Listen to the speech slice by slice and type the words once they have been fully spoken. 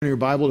In your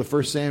Bible to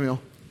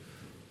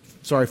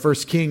 1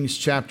 Kings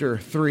chapter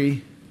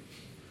 3.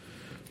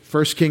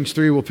 1 Kings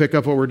 3 will pick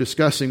up what we're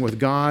discussing with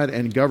God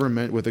and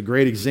government with a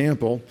great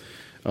example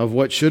of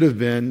what should have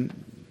been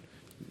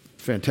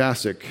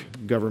fantastic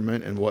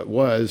government and what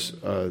was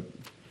a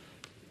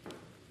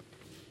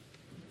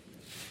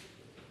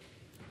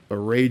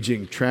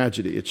raging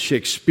tragedy. It's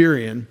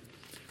Shakespearean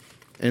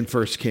in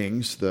 1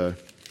 Kings. The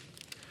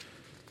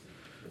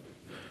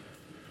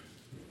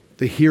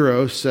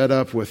hero set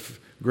up with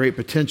great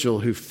potential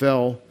who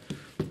fell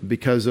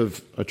because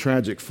of a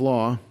tragic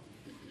flaw.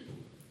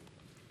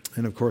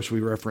 And of course,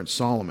 we reference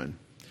Solomon.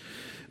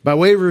 By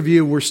way of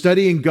review, we're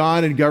studying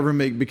God and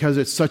government because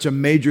it's such a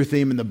major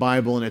theme in the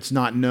Bible and it's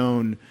not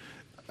known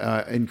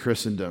in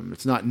Christendom.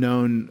 It's not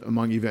known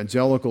among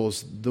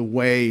evangelicals the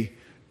way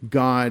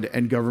God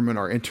and government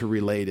are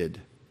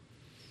interrelated.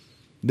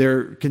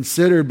 They're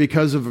considered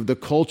because of the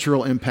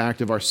cultural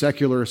impact of our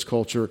secularist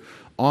culture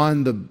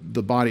on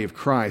the body of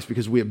Christ,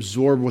 because we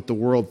absorb what the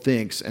world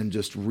thinks and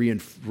just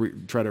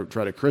try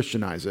to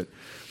Christianize it.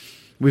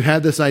 We've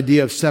had this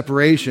idea of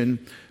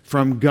separation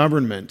from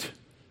government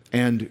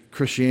and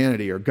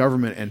Christianity, or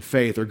government and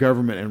faith, or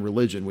government and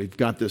religion. We've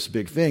got this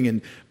big thing,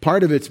 and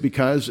part of it's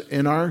because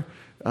in our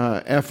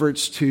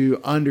efforts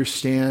to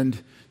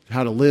understand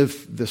how to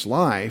live this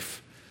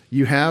life,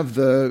 you have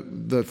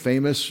the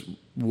famous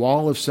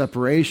wall of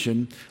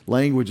separation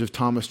language of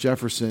Thomas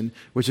Jefferson,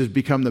 which has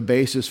become the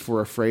basis for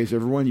a phrase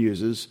everyone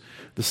uses,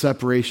 the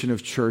separation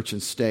of church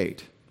and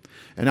state.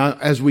 And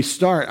as we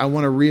start, I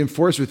want to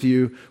reinforce with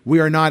you,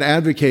 we are not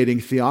advocating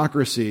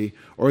theocracy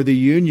or the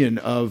union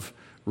of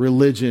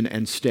religion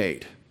and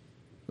state.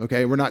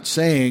 Okay, we're not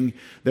saying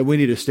that we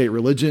need a state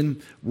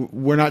religion.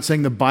 We're not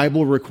saying the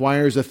Bible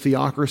requires a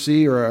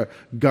theocracy or a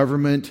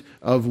government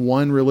of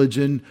one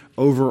religion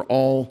over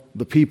all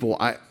the people.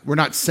 We're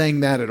not saying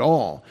that at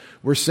all.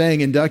 We're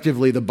saying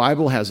inductively the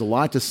Bible has a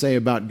lot to say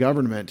about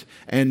government,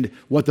 and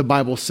what the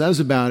Bible says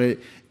about it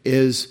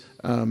is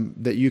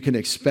that you can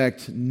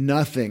expect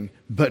nothing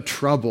but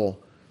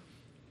trouble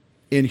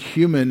in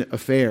human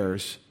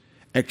affairs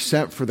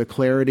except for the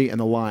clarity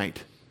and the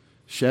light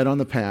shed on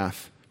the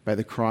path by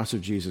the cross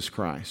of Jesus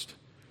Christ.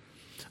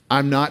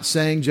 I'm not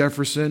saying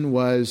Jefferson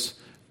was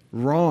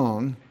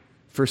wrong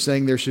for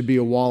saying there should be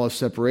a wall of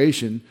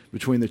separation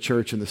between the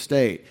church and the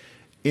state,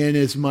 in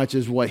as much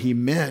as what he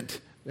meant,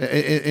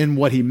 in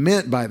what he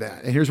meant by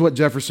that. And here's what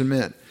Jefferson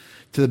meant.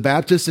 To the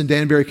Baptists in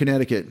Danbury,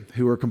 Connecticut,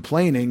 who were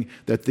complaining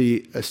that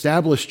the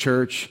established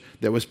church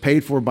that was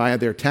paid for by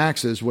their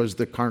taxes was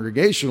the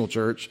Congregational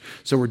church,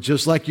 so we're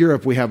just like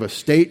Europe, we have a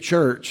state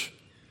church.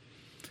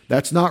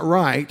 That's not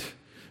right.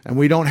 And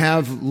we don't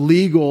have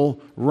legal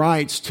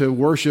rights to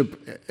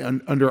worship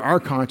under our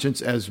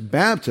conscience as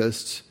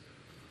Baptists.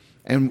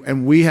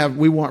 And we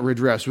want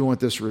redress. We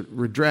want this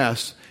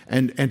redress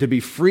and to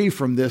be free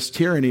from this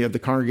tyranny of the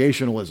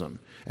Congregationalism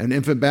and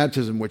infant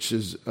baptism, which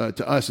is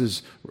to us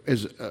is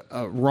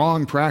a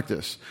wrong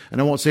practice. And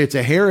I won't say it's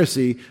a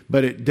heresy,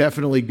 but it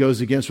definitely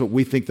goes against what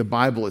we think the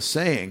Bible is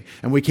saying.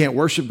 And we can't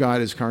worship God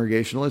as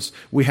Congregationalists.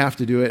 We have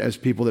to do it as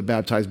people that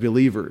baptize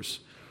believers.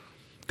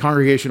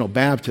 Congregational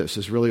Baptists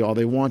is really all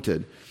they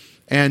wanted.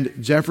 And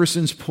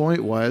Jefferson's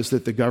point was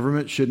that the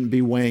government shouldn't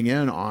be weighing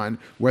in on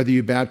whether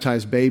you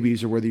baptize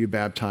babies or whether you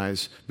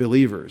baptize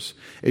believers.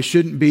 It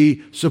shouldn't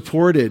be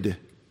supported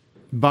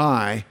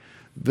by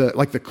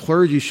the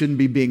clergy shouldn't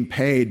be being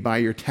paid by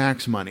your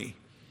tax money.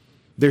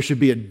 There should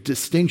be a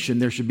distinction.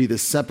 There should be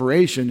this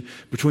separation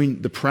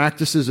between the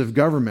practices of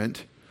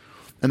government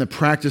and the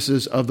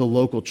practices of the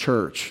local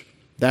church.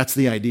 That's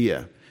the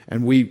idea.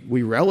 And we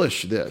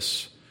relish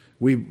this.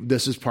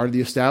 This is part of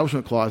the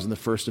Establishment Clause in the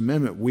First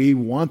Amendment. We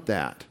want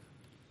that.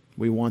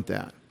 We want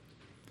that.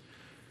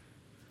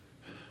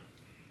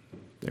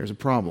 There's a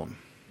problem.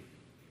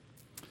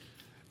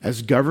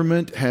 As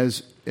government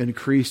has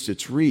increased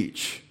its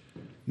reach,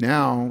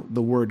 now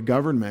the word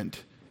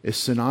government is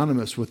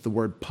synonymous with the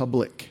word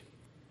public.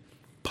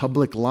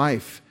 Public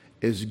life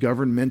is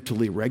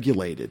governmentally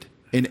regulated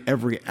in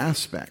every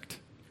aspect.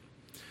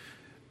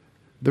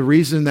 The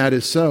reason that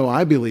is so,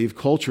 I believe,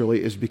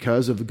 culturally, is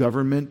because of the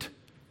government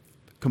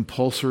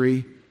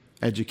compulsory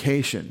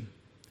education.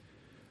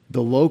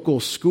 The local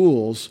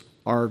schools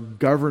are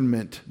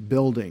government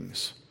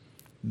buildings.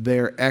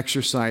 They're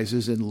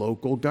exercises in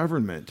local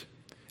government.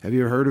 Have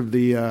you heard of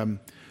the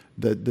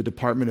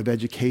Department of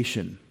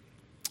Education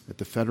at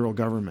the federal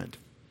government?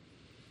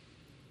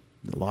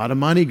 A lot of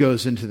money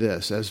goes into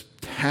this as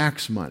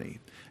tax money,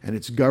 and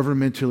it's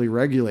governmentally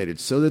regulated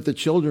so that the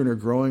children are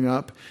growing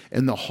up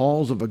in the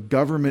halls of a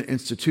government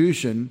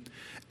institution.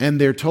 And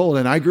they're told,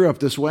 and I grew up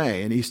this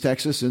way in East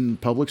Texas in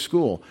public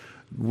school,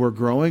 we're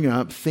growing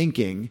up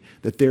thinking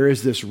that there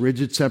is this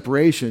rigid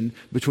separation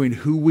between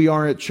who we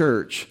are at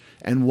church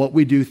and what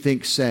we do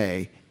think,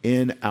 say,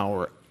 in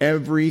our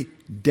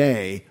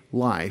everyday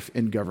life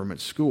in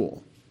government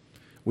school.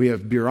 We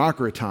have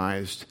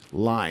bureaucratized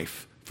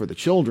life for the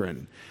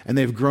children, and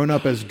they've grown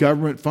up as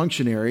government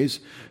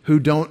functionaries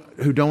who don't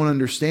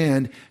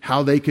understand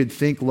how they could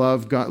think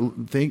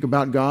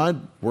about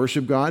God,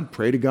 worship God,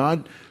 pray to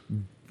God,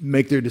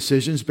 make their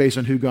decisions based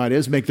on who God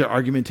is, make their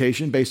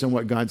argumentation based on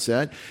what God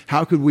said?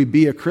 How could we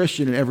be a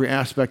Christian in every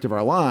aspect of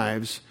our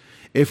lives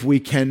if we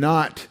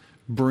cannot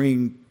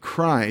bring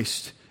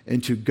Christ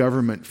into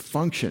government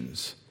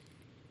functions?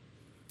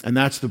 And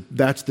that's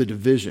the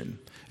division.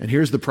 And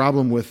here's the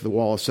problem with the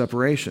wall of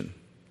separation,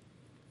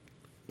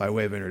 by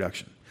way of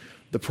introduction.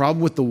 The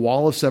problem with the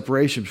wall of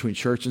separation between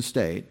church and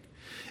state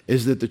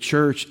is that the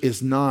church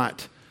is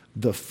not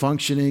the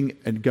functioning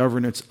and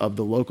governance of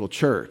the local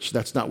church.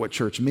 That's not what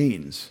church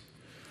means.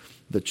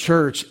 The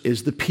church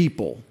is the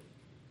people.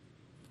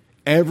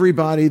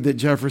 Everybody that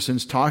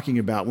Jefferson's talking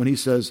about when he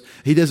says,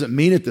 he doesn't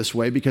mean it this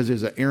way because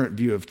there's an errant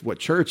view of what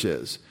church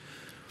is.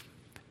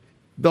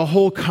 The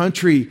whole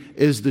country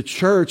is the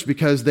church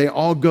because they're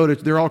all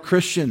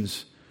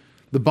Christians.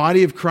 The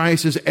body of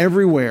Christ is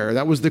everywhere.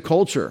 That was the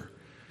culture.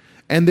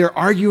 And they're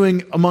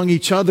arguing among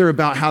each other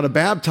about how to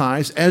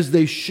baptize, as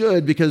they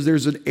should, because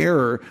there's an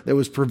error that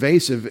was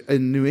pervasive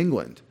in New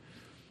England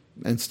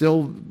and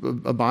still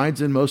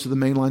abides in most of the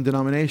mainline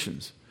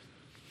denominations.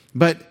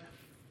 But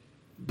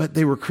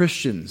they were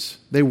Christians.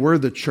 They were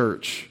the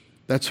church.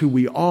 That's who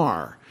we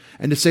are.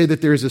 And to say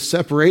that there's a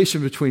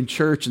separation between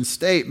church and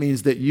state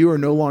means that you are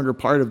no longer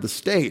part of the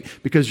state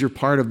because you're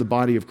part of the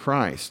body of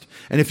Christ.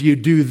 And if you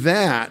do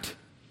that,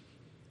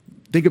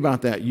 think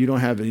about that. You don't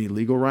have any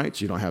legal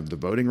rights. You don't have the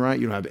voting right.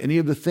 You don't have any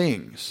of the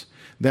things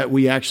that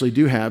we actually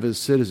do have as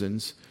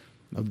citizens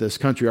of this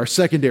country. Our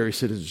secondary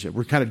citizenship.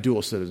 We're kind of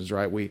dual citizens,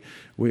 right?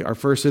 Our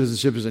first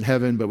citizenship is in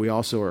heaven, but we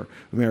also are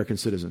American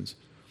citizens.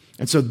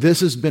 And so this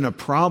has been a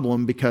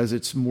problem because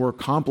it's more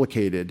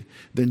complicated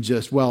than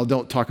just, well,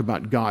 don't talk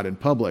about God in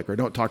public or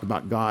don't talk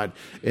about God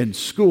in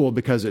school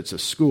because it's a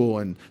school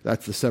and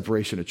that's the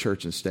separation of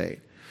church and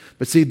state.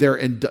 But see,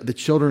 the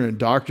children are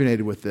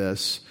indoctrinated with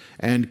this,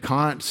 and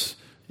Kant's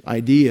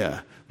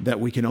idea that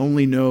we can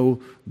only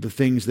know the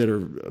things that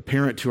are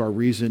apparent to our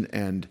reason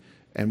and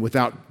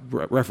without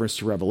reference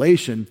to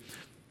revelation,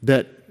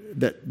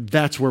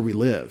 that's where we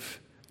live.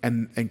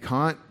 And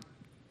Kant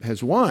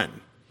has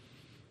won.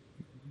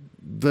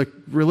 The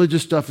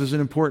religious stuff isn't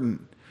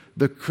important.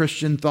 The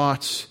Christian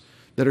thoughts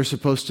that are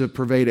supposed to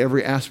pervade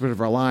every aspect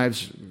of our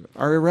lives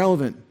are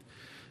irrelevant.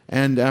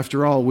 And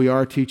after all, we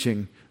are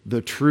teaching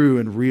the true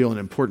and real and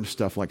important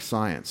stuff like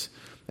science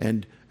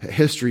and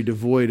history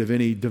devoid of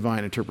any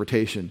divine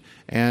interpretation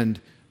and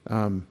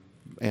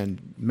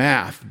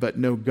math, but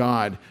no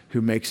God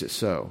who makes it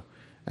so.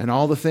 And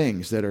all the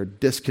things that are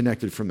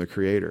disconnected from the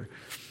Creator.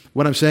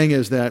 What I'm saying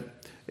is that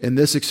in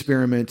this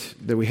experiment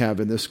that we have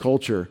in this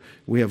culture,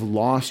 we have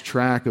lost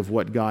track of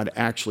what God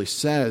actually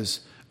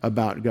says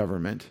about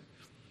government.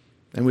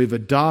 And we've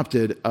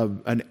adopted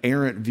an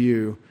errant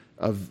view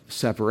of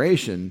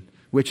separation,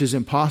 which is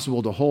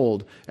impossible to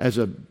hold as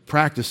a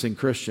practicing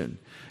Christian.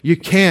 You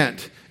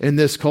can't, in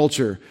this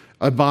culture,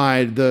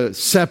 abide the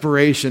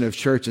separation of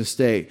church and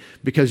state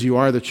because you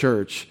are the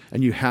church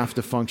and you have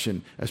to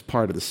function as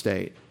part of the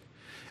state.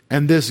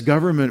 And this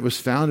government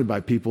was founded by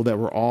people that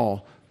were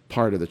all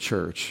part of the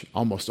church,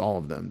 almost all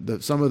of them.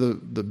 Some of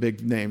the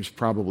big names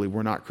probably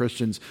were not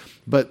Christians,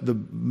 but the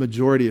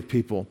majority of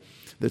people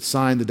that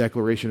signed the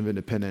Declaration of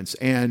Independence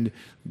and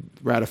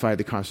ratified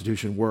the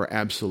Constitution were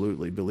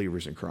absolutely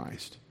believers in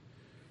Christ.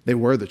 They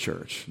were the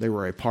church. They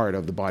were a part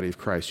of the body of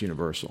Christ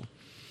universal.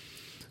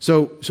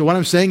 So what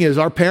I'm saying is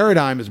our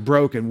paradigm is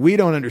broken. We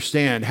don't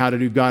understand how to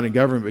do God and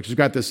government because we've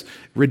got this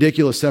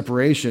ridiculous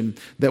separation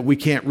that we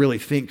can't really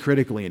think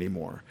critically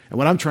anymore. And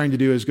what I'm trying to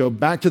do is go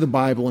back to the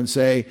Bible and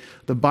say,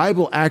 the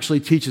Bible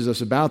actually teaches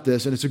us about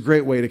this, and it's a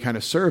great way to kind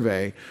of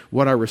survey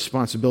what our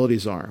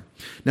responsibilities are.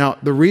 Now,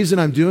 the reason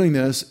I'm doing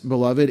this,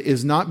 beloved,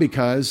 is not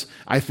because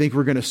I think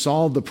we're going to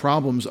solve the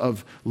problems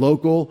of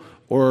local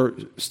or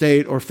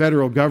state or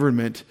federal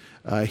government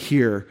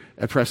here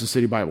at Preston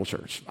City Bible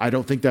Church. I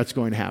don't think that's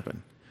going to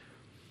happen.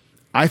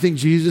 I think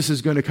Jesus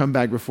is going to come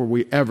back before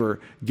we ever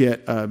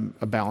get a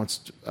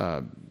balanced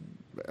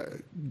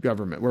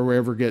government, where we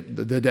ever get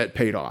the debt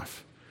paid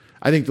off.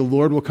 I think the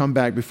Lord will come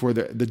back before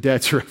the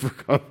debts are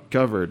ever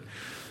covered.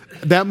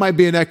 That might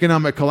be an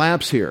economic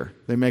collapse here.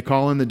 They may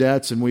call in the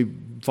debts and we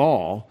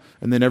fall,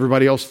 and then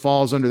everybody else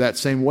falls under that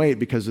same weight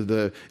because of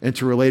the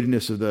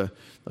interrelatedness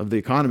of the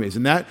economies.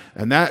 And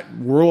that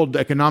world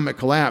economic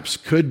collapse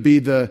could be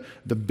the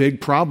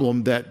big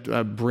problem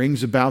that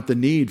brings about the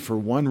need for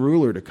one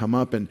ruler to come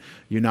up and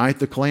unite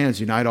the clans,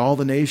 unite all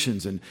the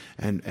nations,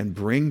 and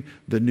bring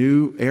the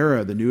new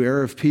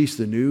era of peace,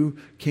 the new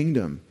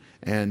kingdom.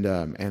 And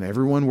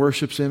everyone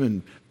worships him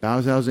and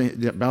bows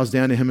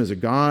down to him as a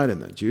God,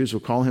 and the Jews will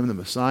call him the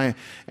Messiah.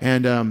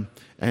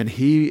 And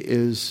he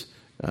is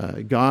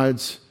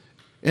God's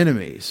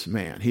enemy's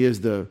man. He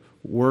is the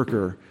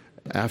worker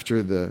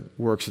after the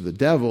works of the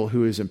devil,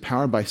 who is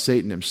empowered by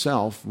Satan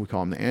himself. We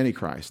call him the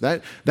Antichrist.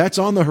 That's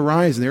on the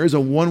horizon. There is a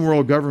one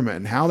world government,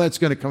 and how that's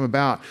going to come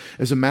about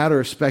is a matter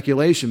of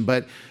speculation.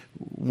 But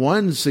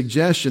one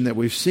suggestion that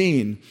we've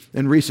seen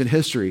in recent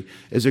history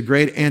is a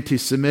great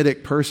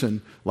anti-Semitic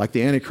person, like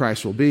the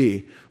Antichrist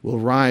will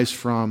rise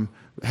from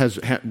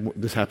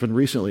this happened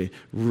recently,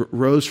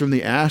 rose from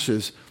the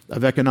ashes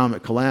of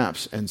economic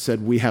collapse and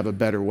said, we have a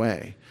better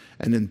way.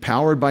 And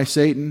empowered by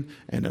Satan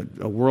and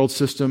a world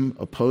system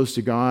opposed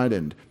to God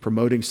and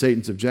promoting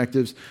Satan's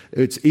objectives,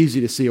 it's easy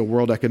to see a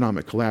world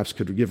economic collapse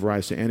could give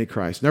rise to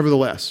Antichrist.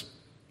 Nevertheless,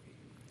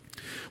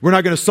 we're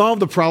not going to solve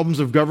the problems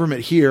of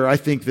government here. I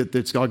think that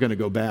it's all going to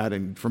go bad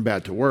and from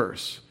bad to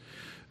worse.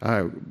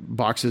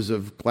 Boxes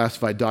of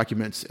classified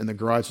documents in the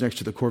garage next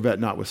to the Corvette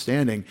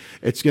notwithstanding,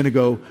 it's going to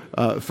go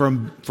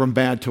from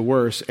bad to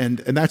worse. And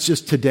that's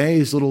just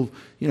today's little,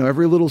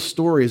 every little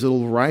story is a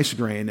little rice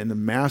grain in a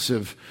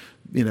massive,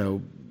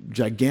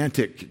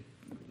 gigantic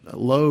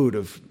load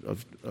of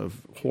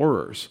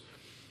horrors.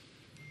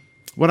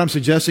 What I'm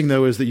suggesting,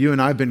 though, is that you and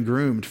I have been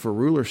groomed for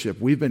rulership.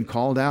 We've been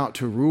called out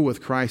to rule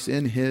with Christ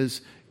in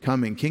his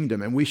coming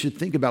kingdom, and we should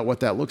think about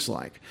what that looks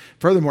like.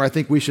 Furthermore, I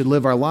think we should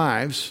live our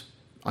lives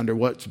under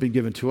what's been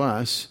given to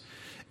us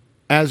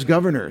as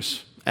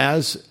governors,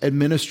 as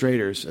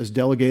administrators, as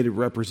delegated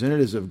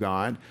representatives of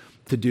God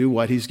to do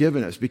what he's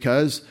given us.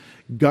 Because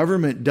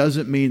government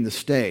doesn't mean the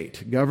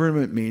state.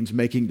 Government means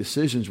making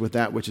decisions with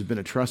that which has been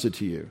entrusted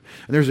to you.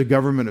 And there's a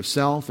government of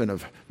self and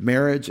of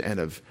marriage and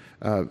of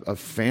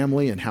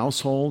family and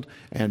household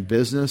and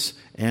business,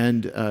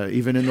 and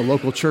even in the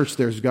local church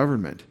there's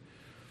government.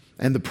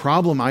 And the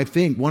problem, I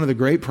think, one of the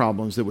great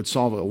problems that would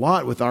solve a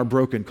lot with our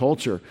broken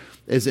culture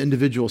is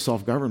individual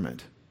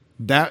self-government.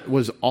 That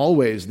was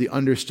always the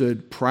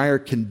understood prior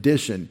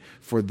condition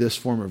for this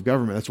form of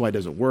government. That's why it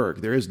doesn't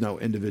work. There is no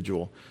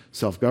individual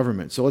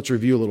self-government. So let's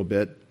review a little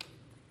bit.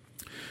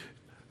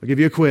 I'll give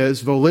you a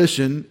quiz.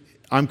 Volition,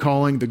 I'm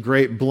calling the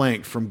great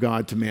blank from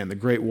God to man. The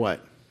great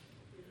what?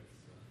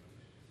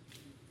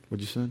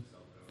 What'd you say?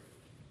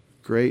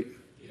 Great?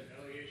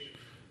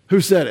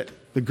 Who said it?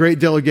 The great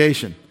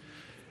delegation.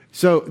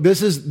 So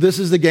this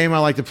is the game I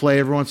like to play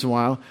every once in a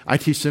while. I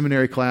teach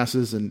seminary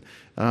classes, and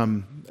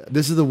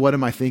this is the what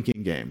am I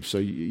thinking game. So,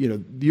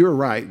 you're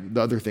right,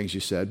 the other things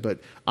you said, but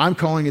I'm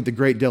calling it the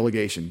great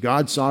delegation.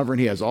 God's sovereign.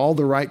 He has all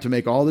the right to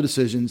make all the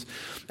decisions,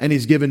 and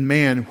he's given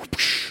man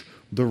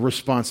the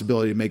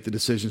responsibility to make the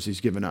decisions he's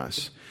given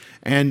us.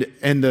 And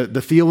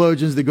the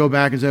theologians that go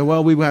back and say,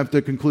 well, we have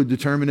to conclude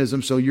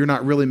determinism, so you're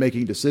not really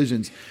making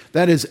decisions.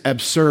 That is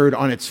absurd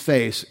on its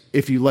face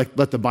if you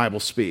let the Bible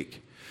speak.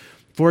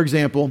 For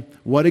example,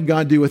 what did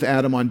God do with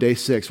Adam on day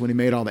 6 when he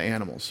made all the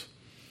animals?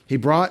 He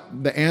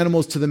brought the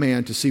animals to the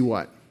man to see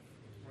what?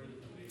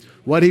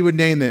 What he would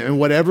name them. And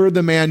whatever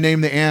the man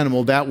named the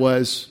animal, that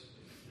was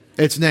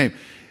its name.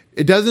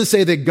 It doesn't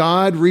say that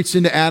God reached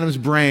into Adam's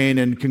brain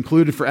and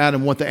concluded for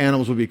Adam what the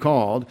animals would be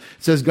called.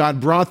 It says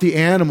God brought the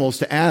animals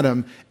to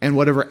Adam, and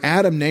whatever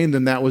Adam named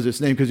them, that was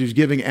its name, because he was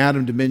giving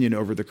Adam dominion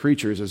over the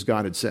creatures, as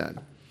God had said.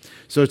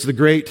 So it's the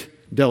great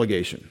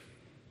delegation.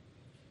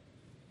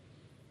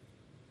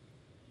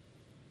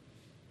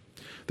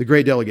 The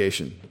great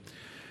delegation.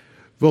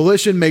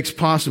 Volition makes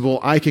possible,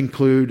 I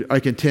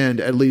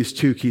contend, at least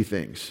two key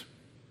things.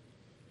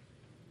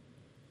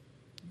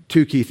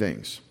 Two key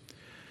things.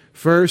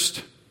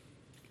 First,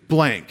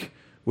 blank,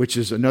 which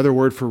is another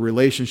word for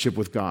relationship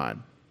with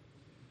God.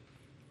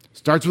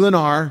 Starts with an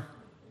R.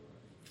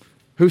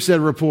 Who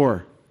said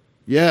rapport?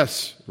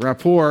 Yes,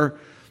 rapport,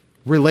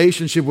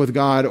 relationship with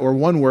God, or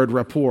one word,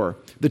 rapport.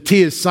 The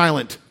T is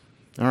silent.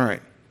 All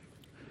right,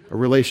 a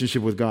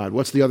relationship with God.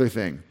 What's the other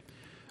thing?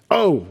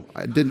 Oh,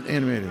 I didn't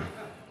animate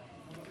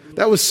it.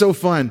 That was so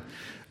fun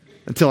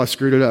until I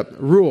screwed it up.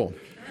 Rule.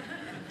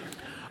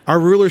 Our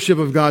rulership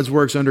of God's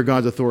works under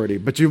God's authority.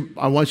 But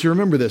I want you to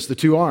remember this, the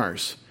two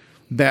R's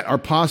that are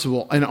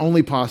possible and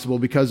only possible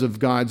because of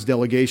God's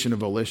delegation of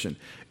volition.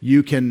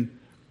 You can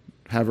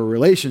have a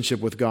relationship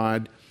with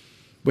God,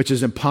 which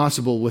is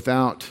impossible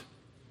without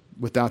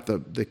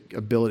the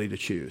ability to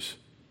choose.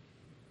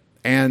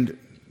 And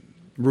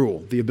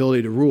rule, the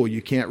ability to rule.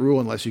 You can't rule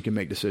unless you can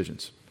make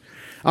decisions.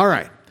 All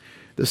right.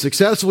 The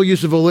successful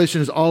use of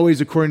volition is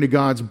always according to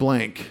God's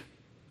blank.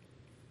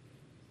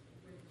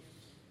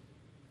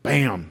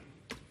 Bam.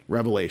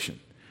 Revelation.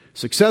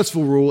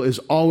 Successful rule is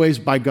always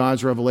by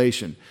God's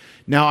revelation.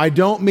 Now, I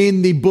don't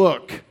mean the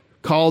book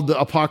called the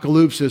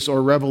Apocalypse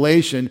or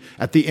Revelation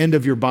at the end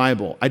of your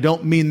Bible. I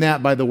don't mean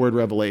that by the word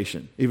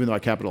revelation, even though I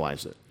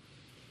capitalized it.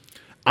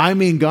 I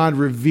mean God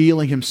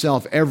revealing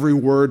himself. Every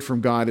word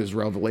from God is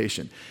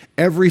revelation.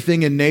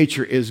 Everything in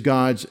nature is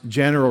God's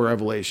general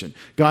revelation.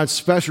 God's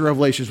special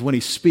revelation is when he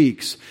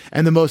speaks.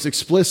 And the most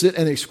explicit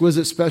and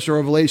exquisite special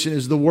revelation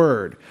is the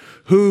Word,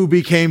 who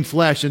became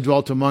flesh and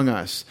dwelt among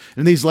us.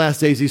 In these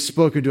last days, he's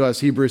spoken to us,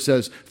 Hebrews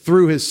says,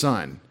 through his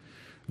Son.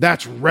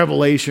 That's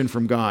revelation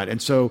from God.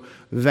 And so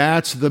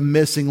that's the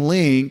missing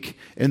link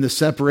in the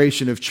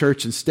separation of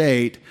church and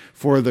state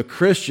for the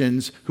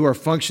Christians who are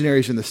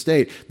functionaries in the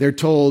state. They're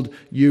told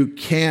you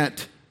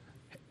can't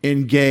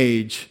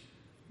engage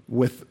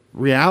with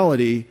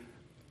reality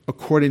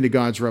according to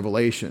God's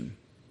revelation.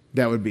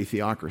 That would be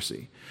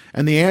theocracy.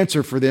 And the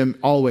answer for them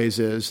always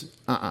is,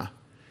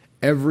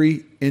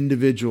 Every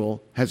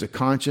individual has a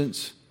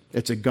conscience.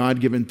 It's a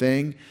God-given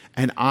thing.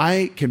 And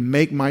I can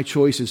make my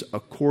choices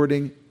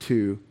according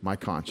to my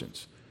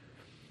conscience.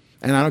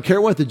 And I don't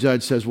care what the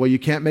judge says. Well, you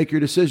can't make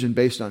your decision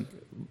based on,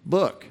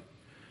 look,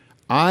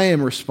 I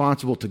am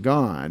responsible to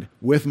God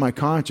with my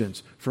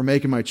conscience for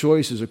making my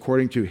choices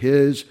according to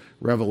his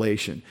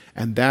revelation.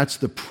 And that's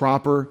the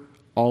proper,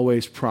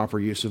 always proper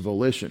use of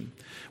volition,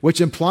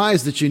 which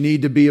implies that you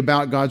need to be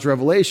about God's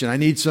revelation. I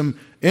need some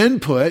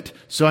input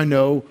so I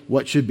know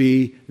what should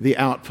be the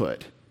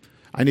output.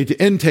 I need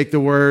to intake the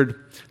word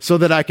so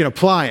that I can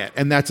apply it.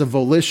 And that's a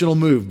volitional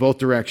move, both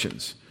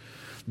directions.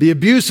 The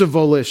abuse of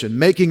volition,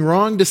 making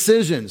wrong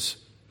decisions.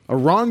 A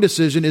wrong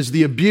decision is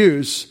the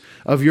abuse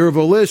of your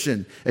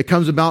volition. It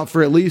comes about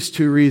for at least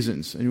two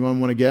reasons.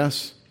 Anyone want to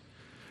guess?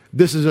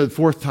 This is the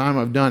fourth time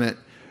I've done it,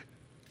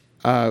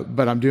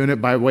 but I'm doing it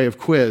by way of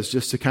quiz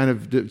just to kind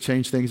of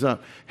change things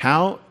up.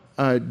 How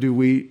do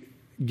we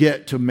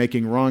get to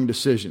making wrong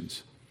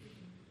decisions?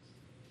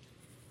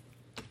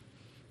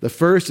 The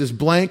first is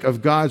blank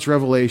of God's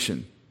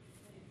revelation.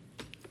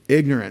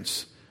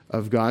 Ignorance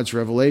of God's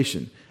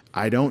revelation.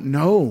 I don't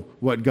know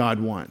what God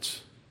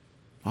wants.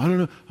 I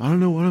don't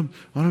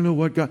know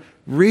what God.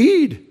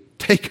 Read.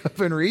 Take up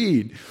and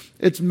read.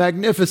 It's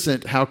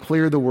magnificent how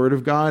clear the Word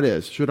of God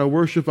is. Should I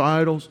worship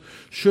idols?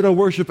 Should I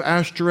worship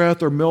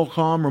Ashtoreth or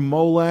Milcom or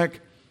Molech?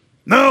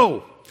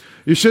 No!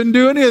 You shouldn't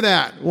do any of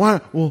that.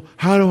 Why? Well,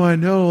 how do I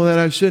know that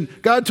I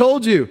shouldn't? God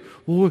told you.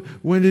 Well,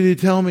 when did he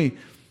tell me?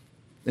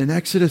 In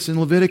Exodus and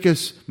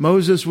Leviticus,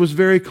 Moses was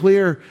very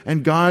clear,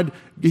 and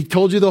he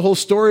told you the whole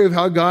story of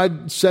how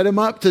God set him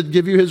up to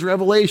give you his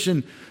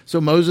revelation.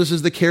 So Moses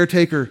is the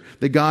caretaker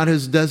that God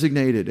has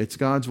designated. It's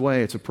God's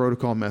way. It's a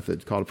protocol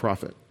method called a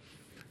prophet.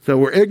 So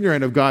we're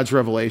ignorant of God's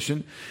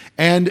revelation,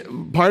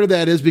 and part of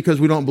that is because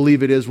we don't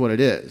believe it is what it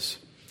is.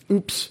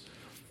 Oops.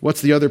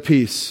 What's the other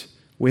piece?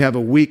 We have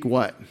a weak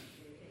what?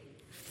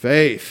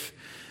 Faith.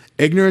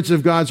 Ignorance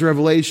of God's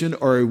revelation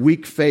or a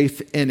weak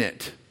faith in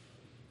it.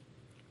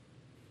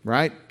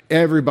 Right?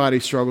 Everybody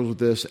struggles with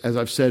this, as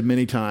I've said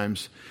many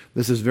times.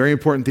 This is very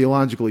important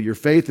theologically. Your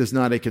faith is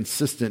not a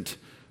consistent,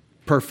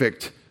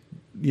 perfect,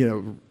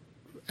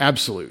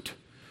 absolute.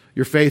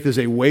 Your faith is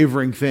a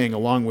wavering thing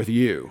along with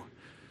you.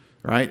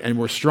 Right? And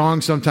we're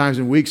strong sometimes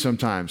and weak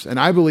sometimes. And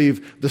I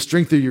believe the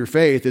strength of your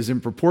faith is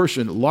in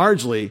proportion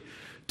largely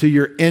to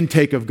your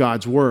intake of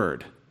God's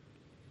word.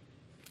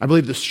 I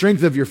believe the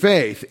strength of your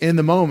faith in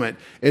the moment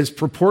is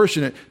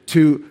proportionate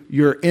to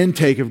your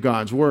intake of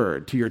God's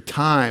word, to your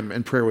time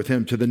and prayer with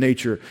him, to the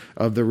nature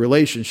of the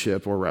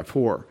relationship or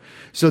rapport.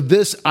 So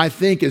this, I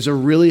think, is a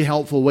really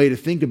helpful way to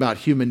think about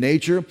human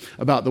nature,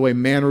 about the way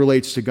man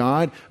relates to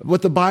God,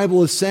 what the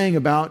Bible is saying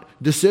about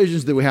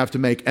decisions that we have to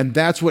make. And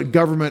that's what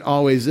government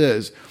always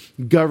is.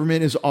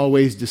 Government is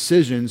always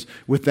decisions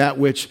with that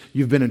which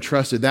you've been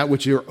entrusted, that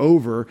which you're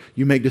over,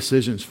 you make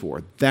decisions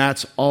for.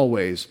 That's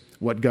always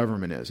what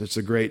government is. It's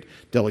a great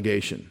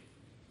delegation.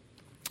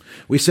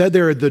 We said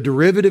there are the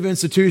derivative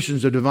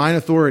institutions of divine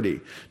authority.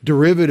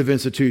 Derivative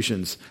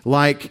institutions,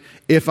 like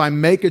if I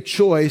make a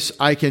choice,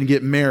 I can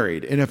get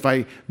married. And if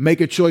I make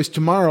a choice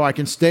tomorrow, I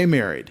can stay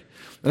married.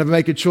 And if I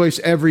make a choice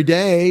every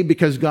day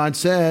because God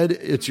said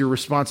it's your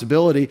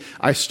responsibility,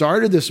 I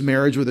started this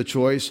marriage with a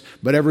choice,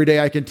 but every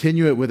day I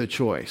continue it with a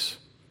choice.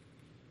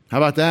 How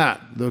about that?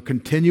 The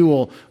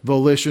continual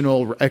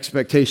volitional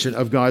expectation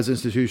of God's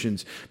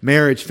institutions.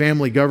 Marriage,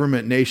 family,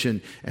 government,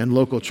 nation, and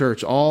local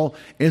church. All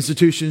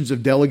institutions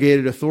of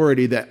delegated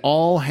authority that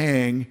all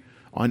hang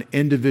on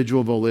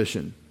individual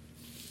volition.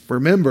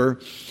 Remember,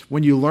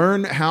 when you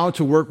learn how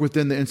to work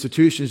within the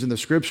institutions in the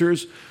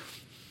Scriptures,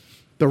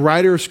 the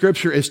writer of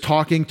Scripture is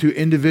talking to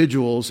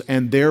individuals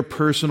and their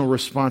personal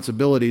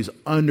responsibilities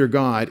under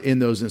God in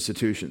those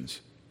institutions.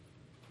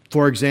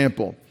 For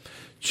example,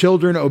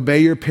 children, obey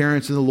your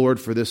parents in the Lord,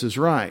 for this is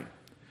right.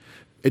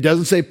 It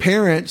doesn't say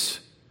parents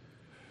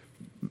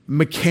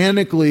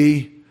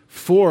mechanically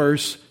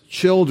force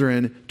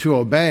children to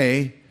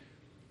obey.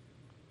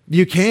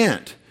 You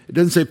can't. It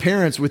doesn't say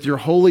parents, with your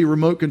holy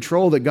remote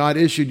control that God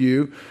issued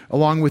you,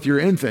 along with your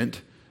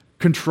infant,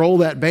 control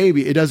that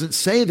baby. It doesn't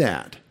say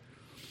that.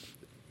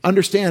 I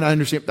understand.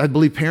 I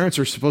believe parents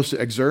are supposed to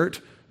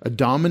exert a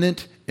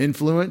dominant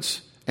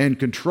influence and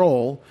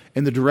control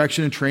in the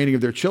direction and training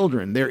of their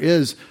children. There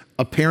is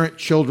a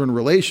parent-children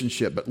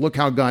relationship, but look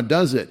how God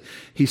does it.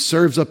 He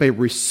serves up a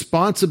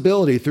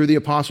responsibility through the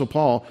Apostle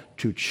Paul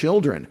to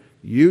children.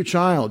 You,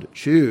 child,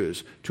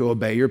 choose to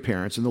obey your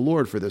parents in the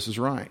Lord, for this is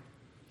right.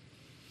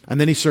 And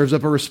then he serves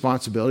up a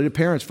responsibility to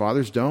parents.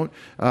 Fathers, don't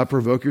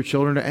provoke your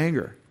children to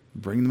anger.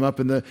 Bring them up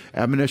in the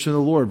admonition of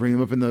the Lord. Bring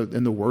them up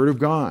in the Word of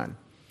God.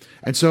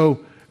 And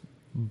so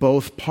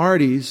both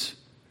parties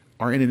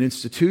are in an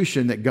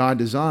institution that God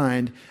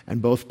designed,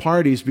 and both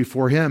parties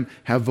before him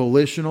have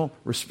volitional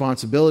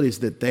responsibilities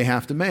that they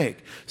have to make.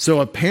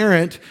 So a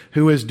parent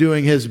who is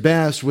doing his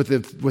best with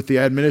the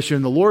admonition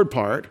in the Lord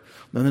part,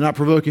 and the not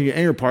provoking the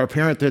anger part, a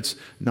parent that's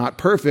not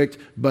perfect,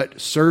 but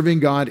serving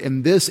God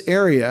in this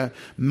area,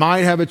 might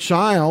have a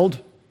child.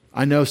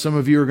 I know some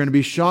of you are going to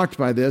be shocked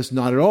by this,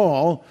 not at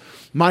all.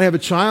 Might have a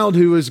child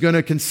who is going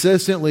to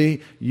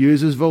consistently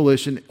use his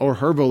volition or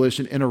her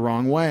volition in a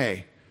wrong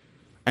way.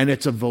 And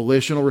it's a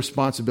volitional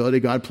responsibility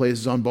God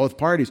places on both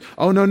parties.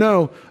 Oh,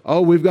 no.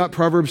 Oh, we've got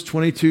Proverbs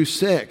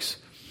 22:6.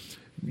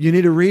 You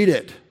need to read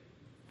it.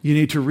 You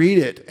need to read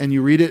it. And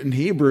you read it in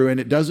Hebrew, and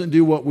it doesn't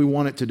do what we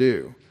want it to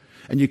do.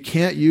 And you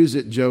can't use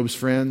it, Job's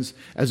friends,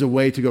 as a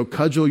way to go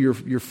cudgel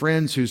your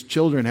friends whose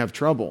children have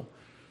trouble.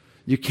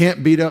 You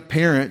can't beat up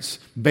parents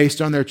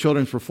based on their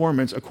children's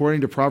performance.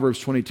 According to Proverbs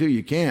 22,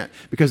 you can't,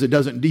 because it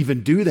doesn't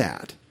even do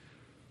that.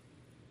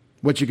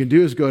 What you can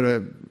do is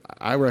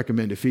I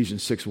recommend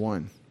Ephesians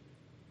 6:1.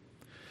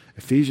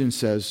 Ephesians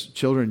says,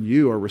 children,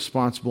 you are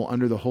responsible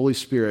under the Holy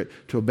Spirit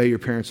to obey your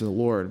parents in the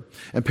Lord.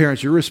 And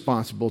parents, you're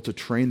responsible to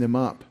train them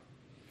up.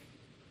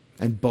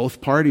 And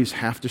both parties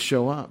have to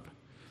show up.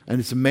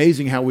 And it's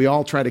amazing how we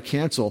all try to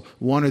cancel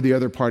one or the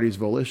other party's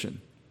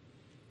volition.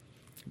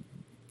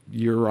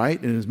 You're right,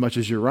 and as much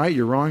as you're right,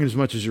 you're wrong, and as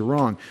much as you're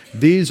wrong.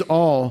 These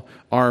all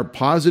are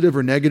positive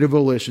or negative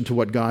volition to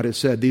what God has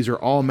said. These are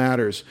all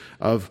matters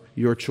of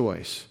your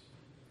choice.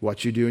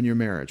 What you do in your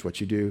marriage,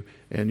 what you do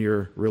in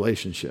your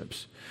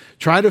relationships.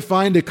 Try to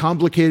find a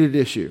complicated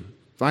issue.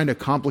 Find a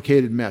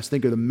complicated mess.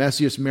 Think of the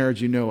messiest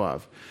marriage you know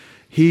of.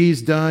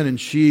 He's done and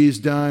she's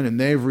done, and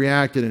they've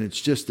reacted, and it's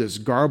just this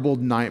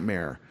garbled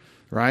nightmare,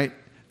 right?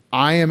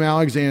 I am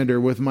Alexander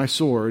with my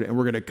sword, and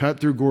we're going to cut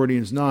through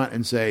Gordian's knot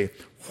and say,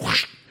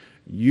 whoosh,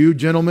 you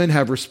gentlemen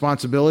have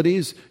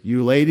responsibilities.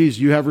 You ladies,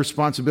 you have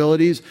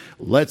responsibilities.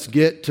 Let's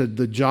get to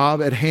the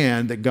job at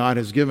hand that God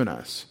has given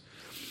us.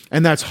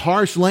 And that's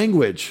harsh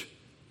language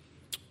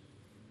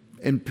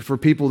and for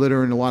people that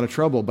are in a lot of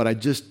trouble, but I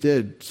just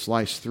did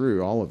slice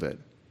through all of it.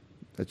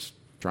 It's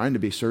trying to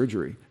be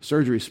surgery.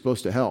 Surgery is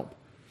supposed to help.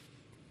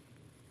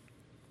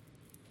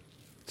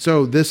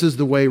 So this is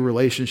the way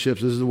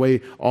relationships, this is the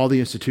way all the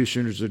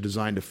institutions are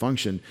designed to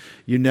function.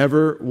 You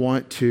never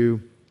want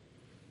to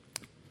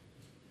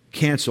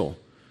cancel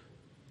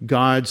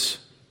God's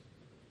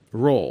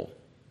role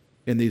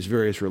in these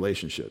various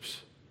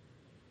relationships.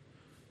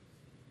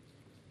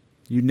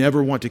 You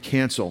never want to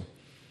cancel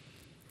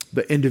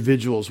the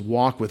individual's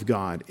walk with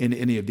God in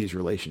any of these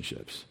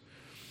relationships.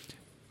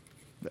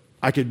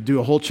 I could do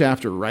a whole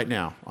chapter right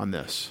now on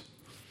this.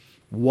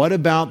 What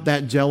about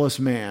that jealous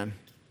man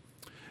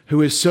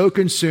who is so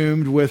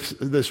consumed with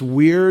this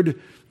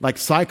weird, like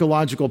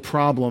psychological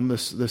problem,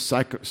 this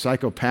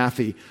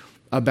psychopathy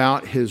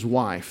about his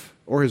wife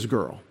or his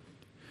girl,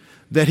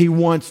 that he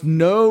wants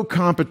no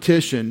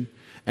competition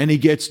and he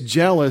gets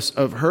jealous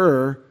of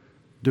her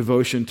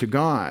devotion to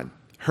God,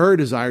 her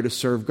desire to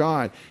serve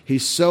God.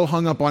 He's so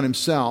hung up on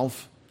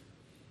himself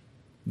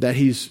that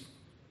he's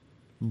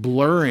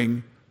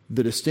blurring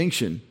the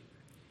distinction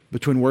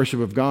between worship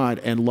of God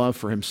and love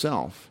for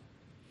himself.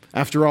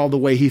 After all, the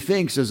way he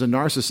thinks as a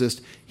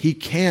narcissist, he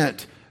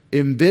can't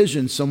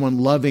envision someone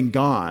loving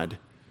God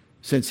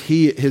since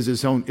he is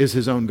his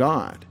own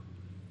God.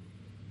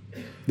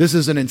 This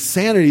is an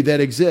insanity that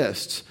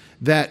exists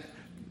that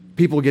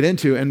people get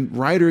into, and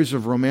writers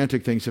of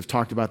romantic things have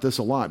talked about this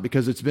a lot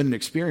because it's been an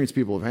experience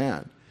people have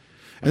had.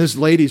 And as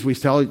ladies, we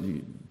tell,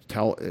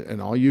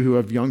 and all you who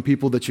have young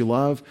people that you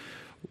love,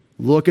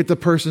 look at the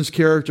person's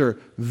character,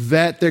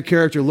 vet their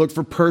character, look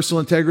for personal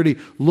integrity,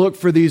 look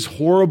for these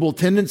horrible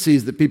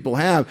tendencies that people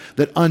have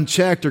that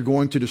unchecked are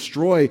going to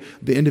destroy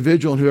the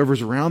individual and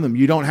whoever's around them.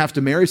 You don't have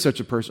to marry such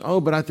a person. Oh,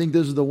 but I think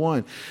this is the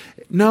one.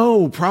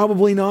 No,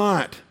 probably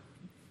not.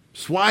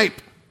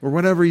 Swipe or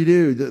whatever you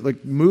do.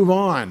 Like, move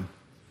on.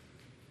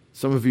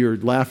 Some of you are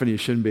laughing, you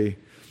shouldn't be.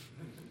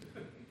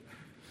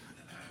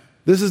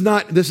 This is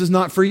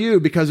not for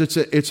you because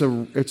it's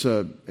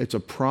a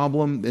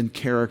problem in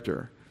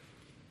character.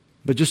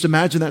 But just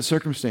imagine that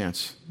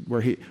circumstance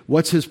where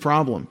what's his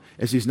problem?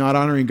 Is he's not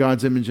honoring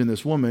God's image in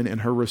this woman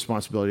and her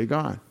responsibility to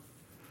God.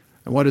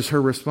 And what is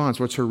her response?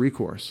 What's her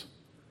recourse?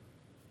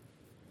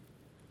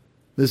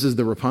 This is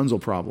the Rapunzel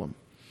problem.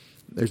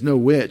 There's no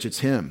witch, it's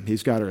him.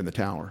 He's got her in the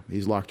tower.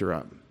 He's locked her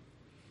up.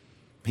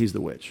 He's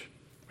the witch,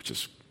 which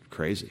is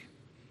crazy.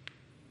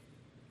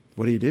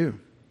 What do?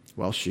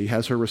 Well, she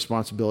has her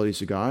responsibilities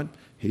to God.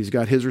 He's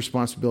got his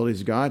responsibilities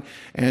to God,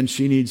 and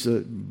she needs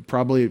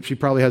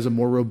probably has a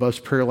more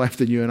robust prayer life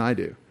than you and I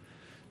do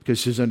because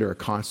she's under a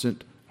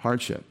constant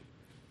hardship.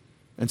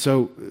 And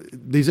so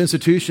these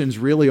institutions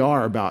really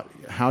are about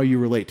how you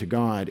relate to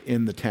God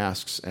in the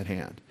tasks at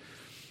hand.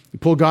 You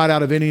pull God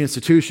out of any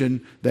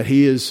institution that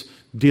he is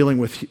dealing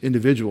with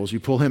individuals. You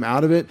pull him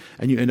out of it,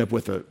 and you end up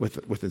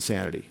with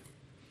insanity.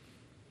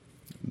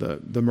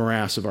 The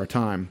morass of our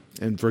time,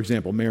 and for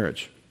example,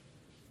 marriage.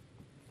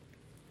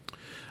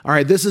 All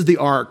right, this is the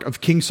arc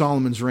of King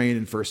Solomon's reign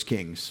in 1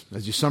 Kings,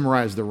 as you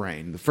summarize the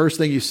reign. The first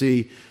thing you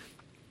see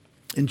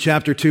in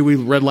chapter 2, we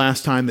read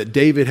last time that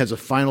David has a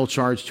final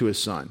charge to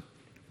his son.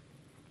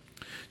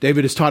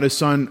 David has taught his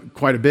son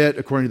quite a bit,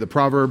 according to the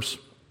Proverbs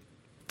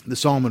that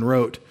Solomon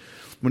wrote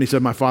when he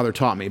said, "My father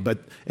taught me." But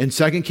in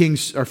 1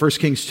 Kings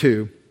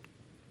 2,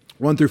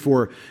 1 through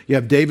 4, you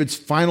have David's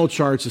final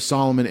charge to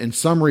Solomon in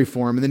summary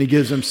form, and then he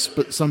gives him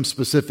some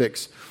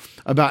specifics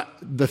about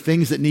the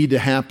things that need to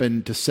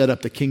happen to set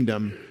up the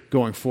kingdom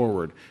going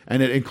forward.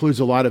 And it includes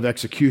a lot of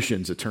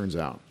executions, it turns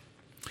out.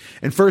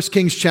 In 1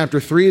 Kings chapter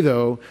 3,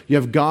 though, you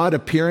have God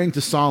appearing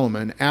to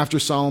Solomon after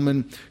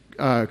Solomon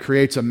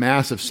creates a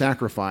massive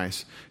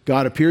sacrifice.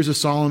 God appears to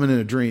Solomon in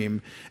a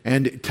dream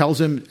and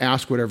tells him,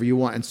 ask whatever you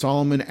want. And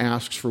Solomon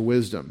asks for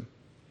wisdom.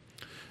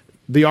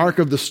 The arc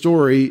of the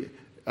story,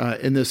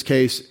 in this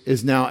case,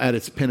 is now at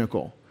its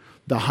pinnacle.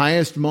 The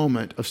highest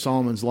moment of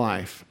Solomon's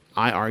life,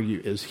 I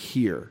argue, is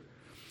here.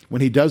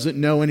 When he doesn't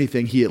know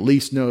anything, he at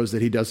least knows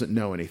that he doesn't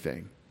know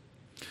anything.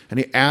 And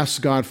he asks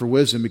God for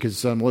wisdom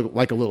because I'm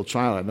like a little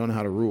child. I don't know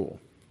how to rule.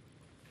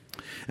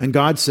 And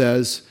God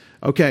says,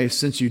 okay,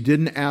 since you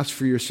didn't ask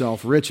for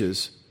yourself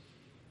riches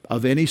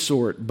of any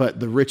sort but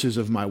the riches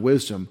of my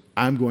wisdom,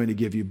 I'm going to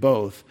give you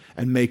both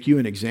and make you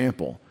an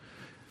example.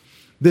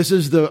 This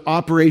is the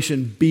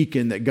Operation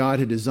Beacon that God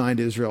had designed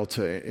Israel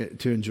to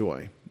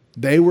enjoy.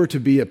 They were to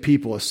be a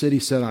people, a city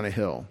set on a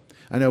hill.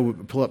 I know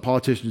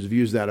politicians have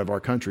used that of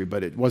our country,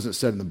 but it wasn't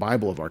said in the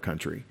Bible of our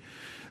country.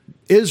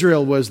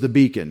 Israel was the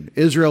beacon.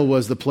 Israel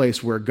was the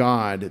place where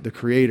God, the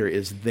Creator,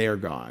 is their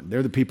God.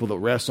 They're the people that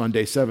rest on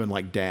day 7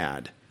 like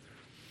Dad.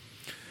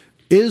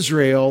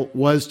 Israel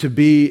was to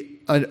be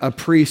a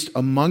priest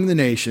among the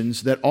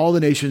nations that all the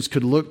nations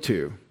could look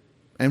to.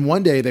 And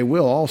one day they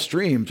will all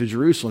stream to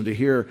Jerusalem to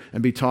hear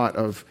and be taught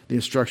of the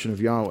instruction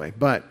of Yahweh.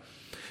 But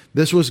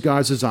this was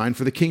God's design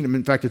for the kingdom.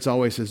 In fact, it's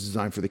always His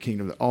design for the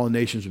kingdom that all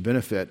nations would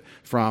benefit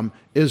from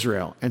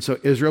Israel. And so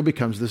Israel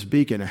becomes this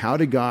beacon. And how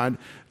did God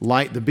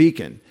light the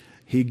beacon?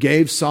 He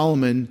gave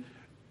Solomon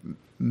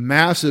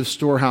massive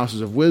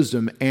storehouses of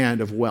wisdom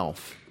and of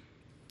wealth.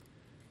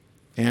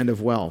 And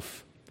of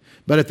wealth.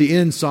 But at the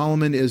end,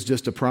 Solomon is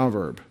just a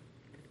proverb.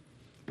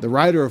 The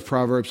writer of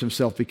Proverbs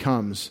himself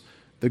becomes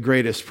the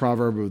greatest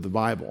proverb of the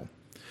Bible.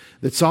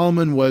 That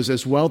Solomon was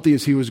as wealthy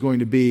as he was going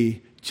to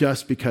be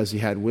just because he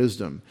had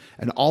wisdom.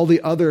 And all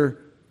the other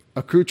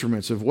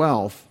accoutrements of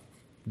wealth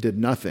did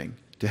nothing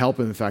to help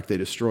him. In fact, they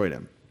destroyed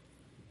him.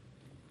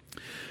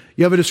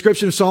 You have a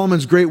description of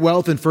Solomon's great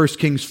wealth in 1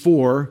 Kings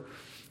 4,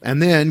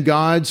 and then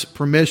God's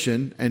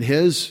permission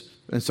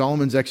and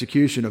Solomon's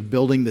execution of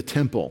building the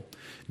temple.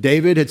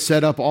 David had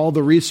set up all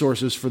the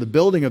resources for the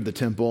building of the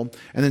temple,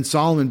 and then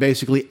Solomon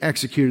basically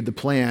executed the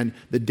plan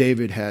that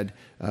David had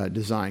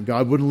designed.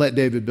 God wouldn't let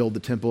David build the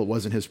temple. It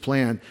wasn't his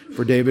plan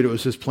for David. It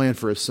was his plan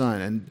for his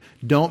son. And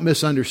don't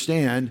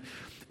misunderstand,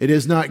 it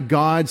is not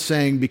God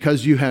saying,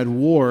 because you had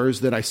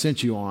wars that I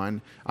sent you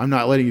on, I'm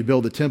not letting you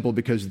build the temple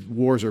because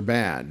wars are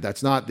bad.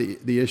 That's not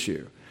the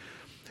issue.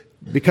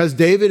 Because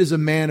David is a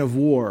man of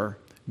war,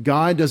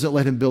 God doesn't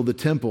let him build the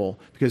temple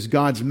because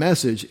God's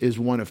message is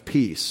one of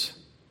peace.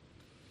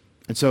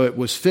 And so it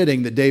was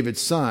fitting that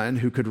David's son,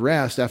 who could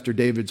rest after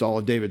all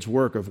of David's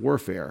work of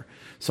warfare,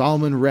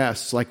 Solomon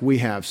rests like we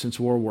have since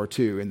World War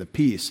II in the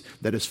peace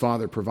that his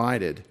father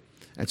provided.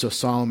 And so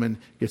Solomon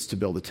gets to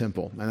build a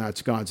temple, and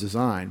that's God's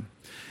design.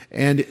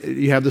 And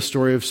you have the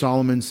story of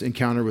Solomon's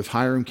encounter with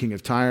Hiram, king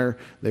of Tyre.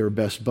 They were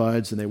best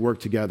buds, and they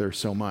worked together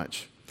so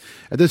much.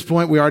 At this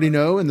point, we already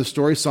know in the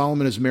story,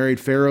 Solomon has married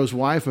Pharaoh's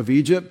wife of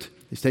Egypt.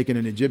 He's taken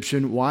an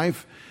Egyptian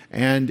wife,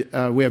 and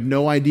we have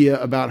no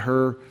idea about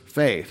her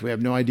faith. We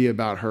have no idea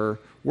about her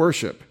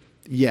worship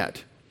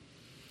yet.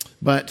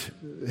 But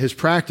his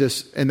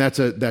practice, and that's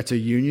a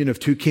union of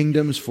two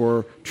kingdoms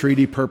for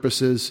treaty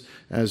purposes,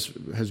 as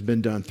has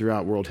been done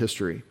throughout world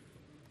history.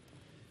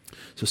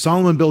 So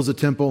Solomon builds a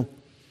temple,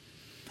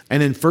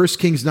 and in 1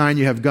 Kings 9,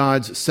 you have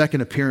God's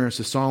second appearance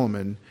to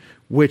Solomon,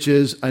 which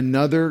is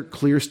another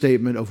clear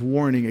statement of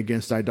warning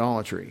against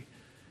idolatry.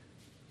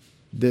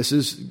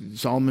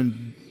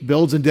 Solomon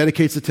builds and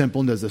dedicates the temple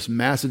and does this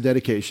massive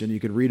dedication. You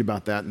can read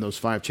about that in those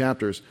 5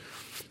 chapters,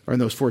 or in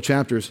those 4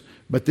 chapters.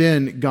 But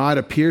then God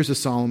appears to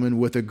Solomon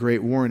with a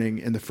great warning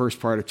in the first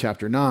part of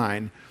chapter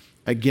 9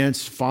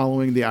 against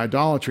following the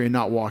idolatry and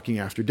not walking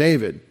after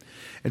David.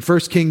 In 1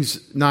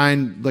 Kings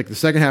 9, like the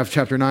second half of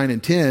chapter 9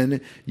 and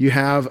 10, you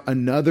have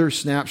another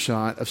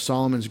snapshot of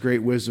Solomon's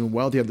great wisdom and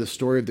wealth. You have the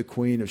story of the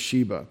Queen of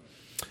Sheba.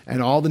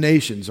 And all the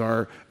nations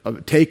are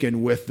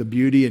taken with the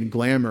beauty and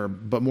glamour,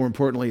 but more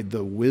importantly,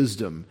 the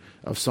wisdom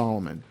of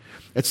Solomon.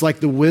 It's like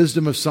the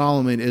wisdom of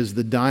Solomon is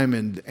the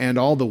diamond, and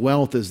all the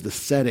wealth is the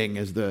setting,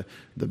 is the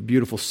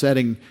beautiful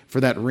setting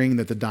for that ring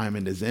that the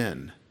diamond is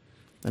in.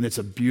 And it's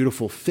a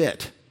beautiful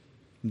fit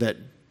that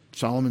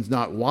Solomon's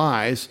not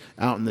wise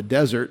out in the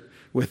desert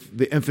with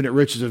the infinite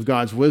riches of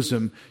God's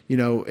wisdom,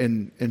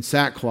 in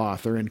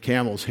sackcloth or in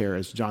camel's hair,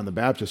 as John the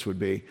Baptist would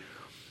be.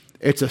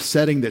 It's a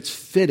setting that's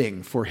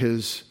fitting for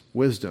his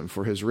wisdom,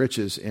 for his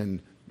riches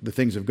in the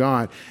things of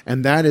God.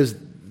 And that is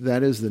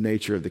the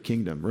nature of the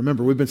kingdom.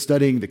 Remember, we've been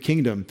studying the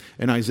kingdom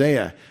in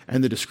Isaiah,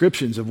 and the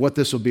descriptions of what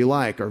this will be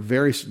like are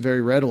very,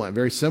 very redolent,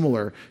 very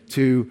similar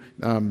to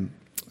Psalm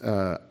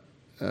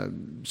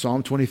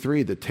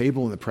 23, the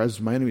table in the presence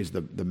of my enemies,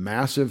 the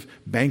massive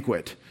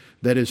banquet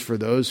that is for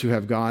those who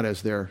have God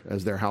as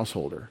their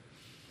householder.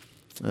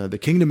 The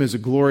kingdom is a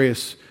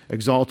glorious,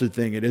 exalted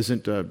thing. It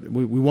isn't.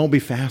 We won't be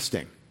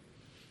fasting.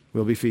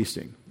 We'll be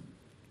feasting.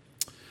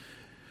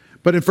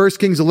 But in 1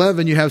 Kings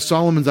 11, you have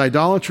Solomon's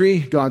idolatry,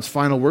 God's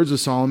final words of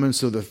Solomon,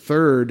 so the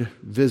third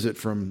visit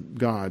from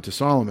God to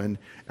Solomon,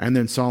 and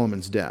then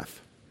Solomon's death.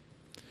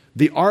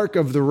 The arc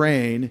of the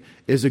reign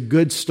is a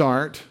good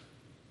start,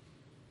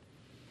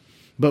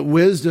 but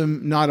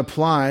wisdom not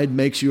applied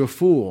makes you a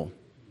fool.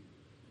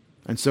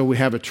 And so we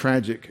have a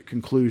tragic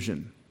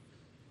conclusion.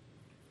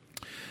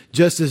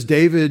 Just as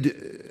David,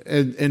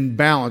 in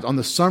balance, on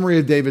the summary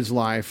of David's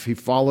life, he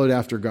followed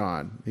after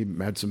God. He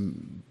had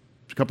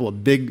a couple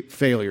of big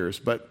failures,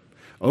 but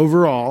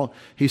overall,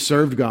 he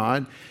served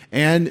God,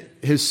 and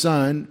his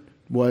son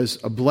was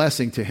a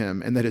blessing to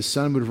him, and that his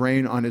son would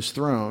reign on his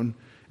throne.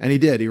 And he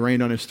did. He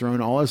reigned on his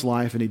throne all his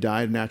life, and he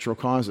died of natural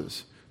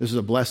causes. This is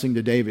a blessing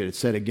to David. It's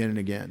said again and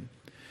again.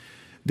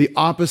 The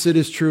opposite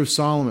is true of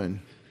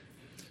Solomon.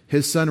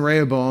 His son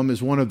Rehoboam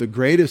is one of the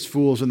greatest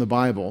fools in the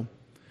Bible,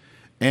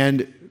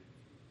 and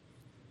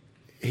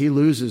he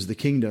loses the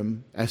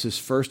kingdom as his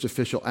first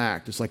official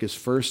act. It's like his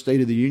first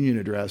State of the Union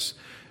address.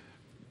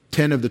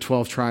 10 of the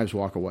 12 tribes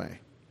walk away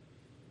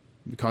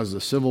because of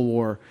the civil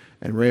war,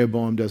 and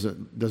Rehoboam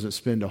doesn't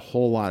spend a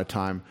whole lot of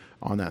time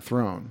on that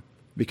throne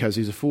because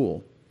he's a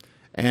fool.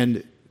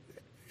 And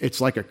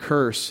it's like a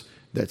curse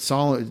that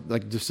Solomon,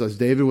 like just as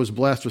David was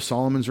blessed with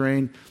Solomon's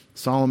reign,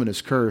 Solomon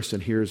is cursed,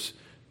 and here's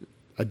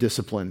a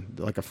discipline,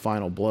 like a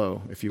final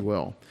blow, if you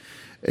will.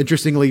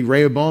 Interestingly,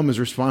 Rehoboam is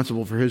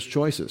responsible for his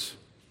choices.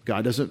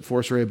 God doesn't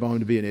force Rehoboam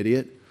to be an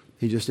idiot.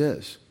 He just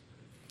is.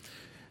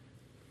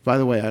 By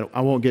the way,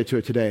 I won't get to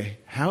it today.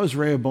 How is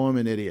Rehoboam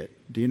an idiot?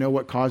 Do you know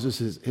what causes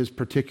his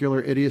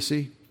particular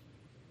idiocy?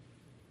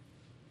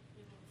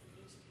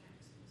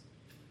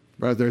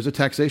 Right, there's a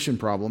taxation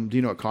problem. Do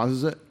you know what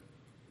causes it?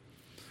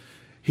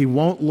 He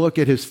won't look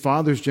at his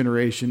father's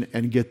generation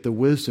and get the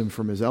wisdom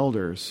from his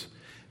elders.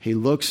 He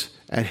looks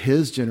at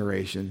his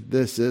generation.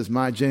 This is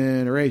my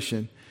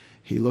generation.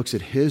 He looks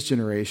at his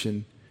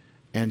generation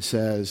and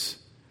says,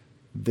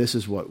 this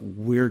is what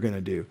we're going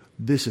to do.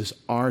 This is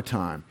our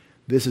time.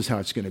 This is how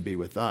it's going to be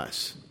with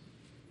us.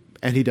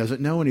 And he doesn't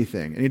know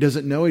anything. And he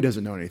doesn't know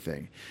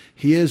anything.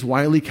 He is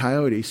Wile E.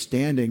 Coyote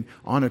standing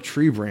on a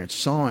tree branch,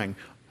 sawing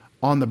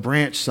on the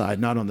branch side,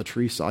 not on the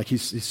tree side. Like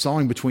he's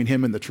sawing between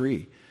him and the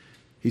tree.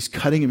 He's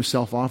cutting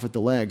himself off at the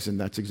legs, and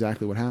that's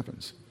exactly what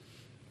happens.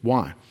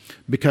 Why?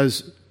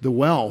 Because the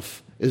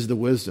wealth is the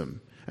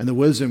wisdom, and the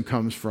wisdom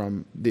comes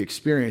from the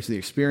experience. The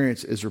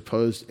experience is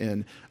reposed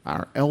in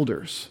our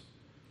elders.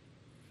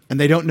 And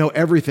they don't know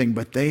everything,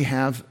 but they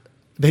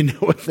know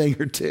a thing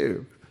or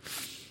two.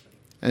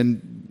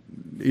 And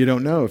you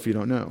don't know if you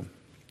don't know.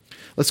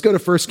 Let's go to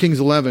 1 Kings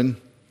 11.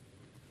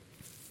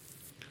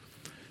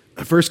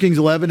 1 Kings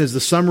 11 is the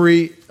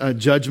summary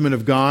judgment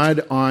of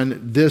God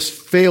on this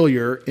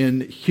failure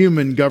in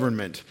human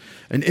government.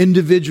 An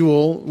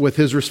individual with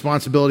his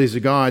responsibilities to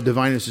God,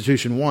 divine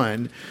institution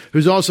 1,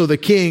 who's also the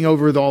king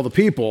over all the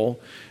people,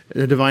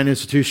 divine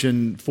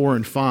institution 4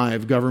 and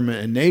 5,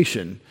 government and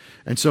nation.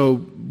 And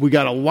so we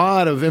got a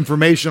lot of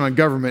information on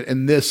government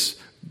in this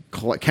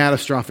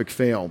catastrophic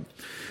fail.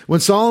 When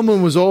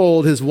Solomon was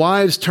old, his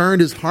wives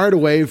turned his heart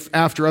away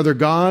after other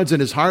gods, and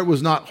his heart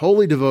was not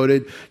wholly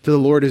devoted to the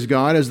Lord his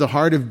God, as the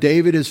heart of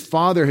David his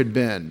father had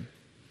been.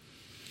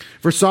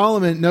 For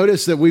Solomon,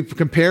 notice that we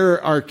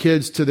compare our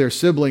kids to their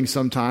siblings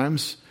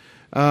sometimes,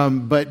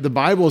 but the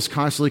Bible is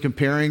constantly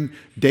comparing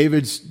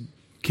David's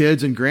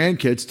kids and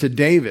grandkids to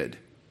David.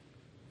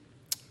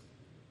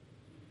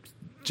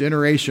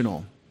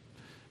 Generational.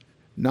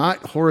 Not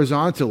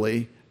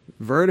horizontally,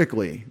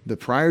 vertically, the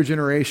prior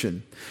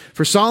generation.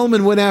 For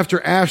Solomon went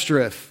after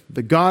Ashtoreth,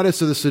 the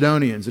goddess of the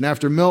Sidonians, and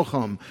after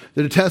Milcom,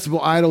 the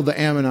detestable idol of the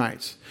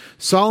Ammonites.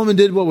 Solomon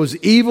did what was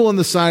evil in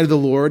the sight of the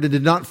Lord and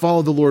did not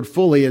follow the Lord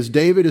fully, as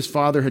David his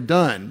father had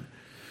done.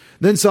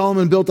 Then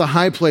Solomon built a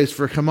high place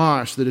for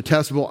Chemosh, the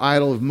detestable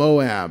idol of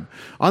Moab,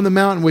 on the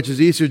mountain which is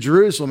east of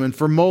Jerusalem, and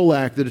for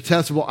Molech, the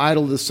detestable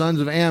idol of the sons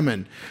of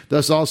Ammon.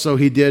 Thus also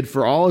he did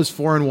for all his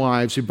foreign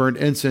wives who burned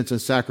incense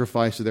and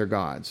sacrificed to their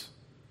gods.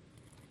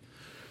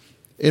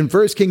 In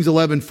 1 Kings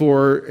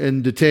 11:4,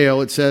 in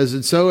detail, it says,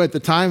 and so at the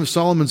time of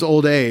Solomon's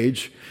old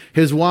age,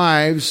 his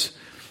wives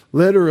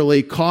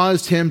literally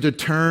caused him to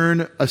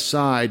turn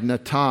aside,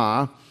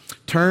 natah,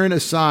 turn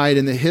aside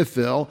in the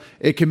Hiphil.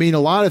 It can mean a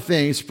lot of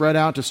things, spread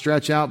out to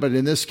stretch out, but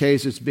in this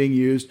case, it's being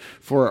used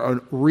for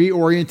a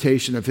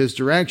reorientation of his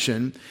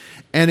direction,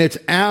 and it's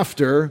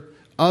after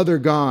other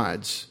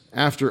gods,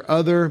 after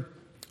other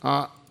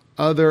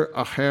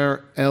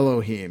Aher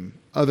Elohim,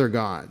 other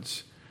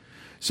gods.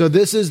 So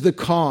this is the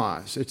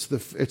cause. It's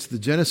the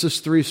Genesis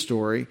 3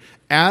 story.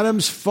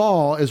 Adam's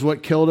fall is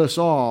what killed us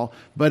all,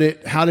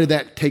 but how did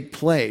that take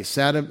place?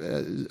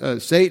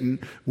 Satan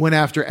went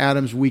after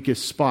Adam's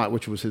weakest spot,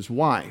 which was his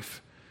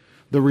wife.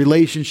 The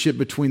relationship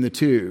between the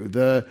two,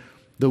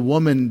 the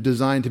woman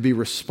designed to be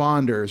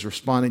responders,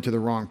 responding to the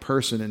wrong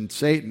person, and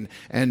Satan,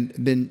 and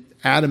then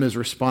Adam is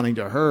responding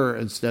to her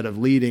instead of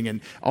leading, and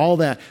all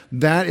that.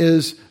 That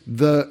is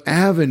the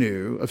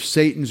avenue of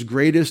Satan's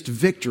greatest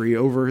victory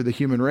over the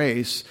human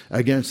race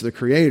against the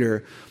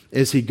Creator,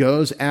 is he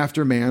goes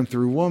after man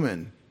through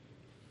woman.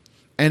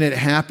 And it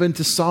happened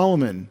to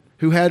Solomon,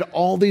 who had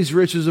all these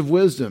riches of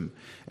wisdom.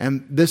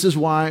 And this is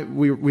why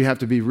we have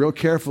to be real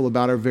careful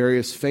about our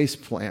various face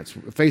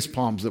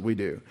palms that we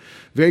do.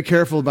 Very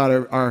careful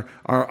about our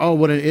oh,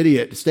 what an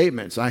idiot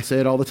statements. I say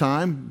it all the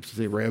time.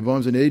 Say,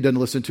 Rehoboam's an idiot, doesn't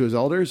listen to his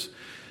elders.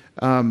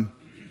 I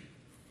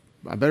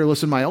better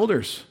listen to my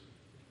elders,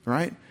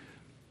 right?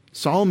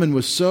 Solomon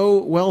was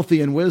so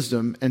wealthy in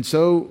wisdom and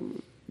so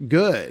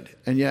good,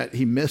 and yet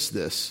he missed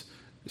this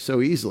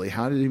so easily.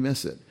 How did he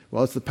miss it?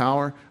 Well, it's the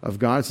power of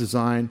God's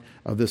design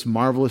of this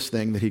marvelous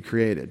thing that he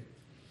created.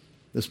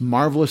 This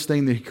marvelous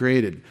thing that he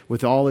created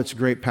with all its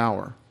great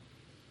power.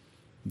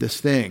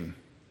 This thing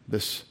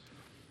that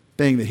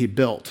he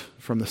built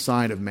from the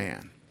side of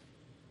man.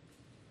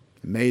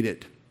 Made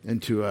it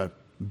into a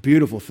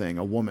beautiful thing,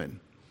 a woman.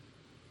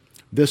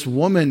 This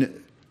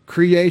woman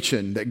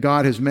creation that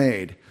God has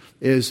made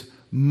is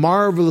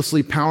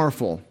marvelously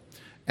powerful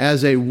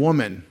as a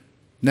woman.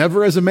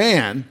 Never as a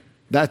man.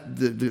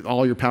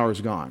 All your power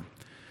is gone.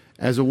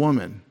 As a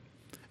woman.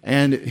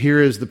 And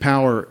here is the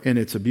power in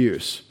its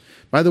abuse.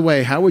 By the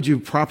way, how would you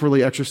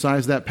properly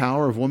exercise that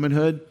power of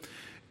womanhood?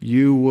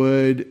 You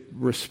would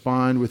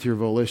respond with your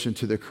volition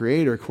to the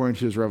Creator according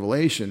to his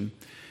revelation,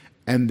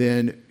 and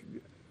then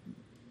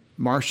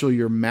marshal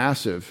your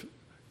massive,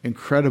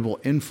 incredible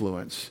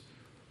influence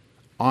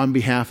on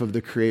behalf of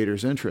the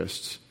Creator's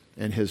interests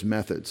and his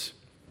methods.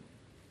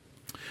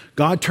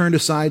 God turned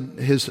aside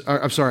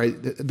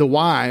the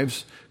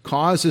wives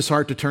caused his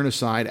heart to turn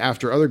aside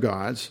after other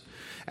gods,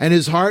 and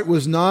his heart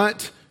was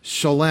not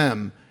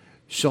shalem,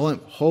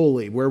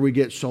 holy, where we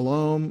get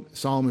shalom,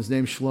 Solomon's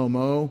name,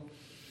 Shlomo.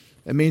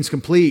 It means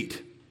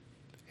complete.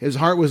 His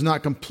heart was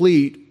not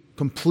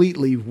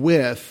completely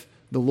with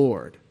the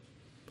Lord.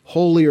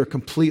 Holy or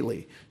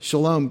completely.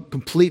 Shalom,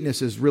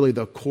 completeness is really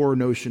the core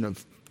notion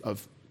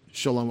of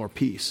shalom or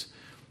peace.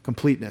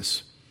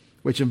 Completeness,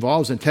 which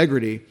involves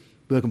integrity,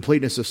 the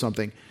completeness of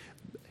something.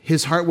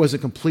 His heart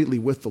wasn't completely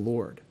with the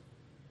Lord.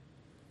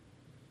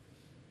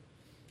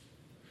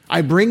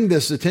 I bring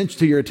this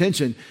to your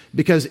attention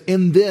because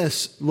in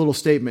this little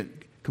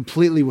statement,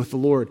 completely with the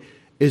Lord,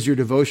 is your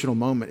devotional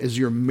moment, is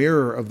your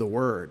mirror of the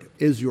Word,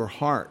 is your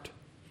heart.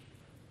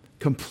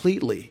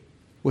 Completely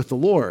with the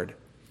Lord.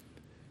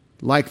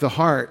 Like the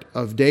heart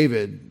of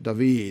David,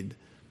 Aviv,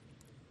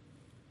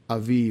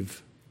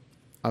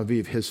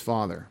 his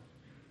father.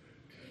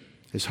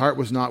 His heart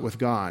was not with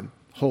God,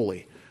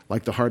 holy,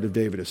 like the heart of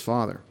David, his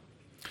father.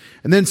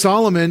 And then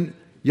Solomon,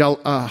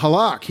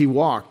 halak, he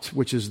walked,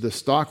 which is the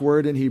stock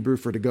word in Hebrew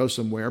for to go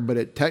somewhere, but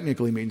it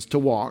technically means to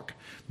walk.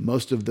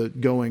 Most of the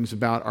goings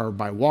about are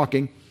by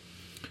walking.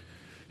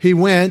 He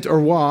went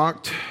or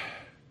walked,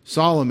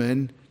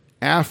 Solomon,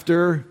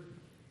 after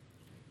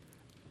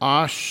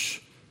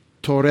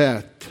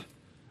Ashtoreth.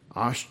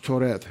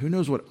 Ashtoreth. Who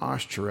knows what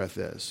Ashtoreth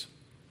is?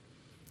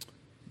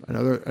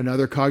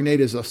 Another cognate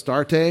is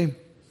Astarte,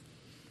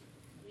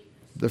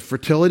 the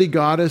fertility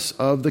goddess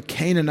of the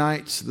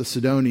Canaanites, the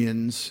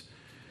Sidonians,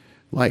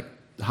 like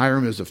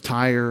Hiram is of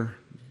Tyre,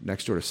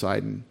 next door to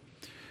Sidon.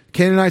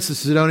 Canaanites, the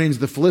Sidonians,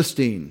 the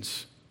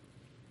Philistines.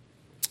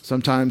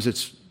 Sometimes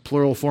it's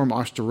plural form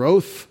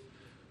Ashtaroth,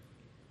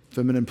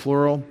 feminine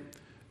plural,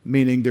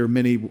 meaning there are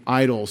many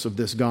idols of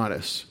this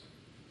goddess.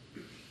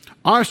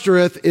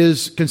 Ashtoreth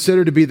is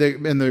considered to be,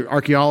 in the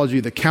archaeology,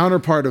 the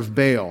counterpart of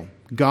Baal,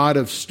 god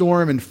of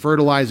storm and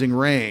fertilizing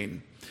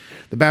rain.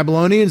 The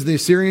Babylonians, the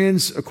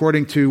Assyrians,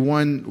 according to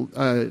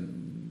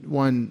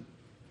one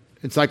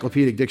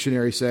encyclopedic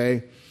dictionary,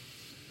 say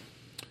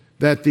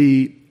that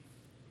the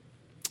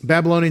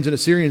Babylonians and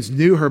Assyrians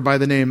knew her by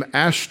the name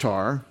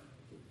Ishtar,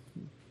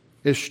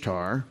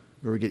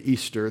 where we get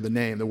Easter,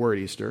 the word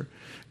Easter,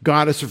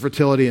 goddess of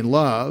fertility and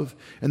love.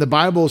 In the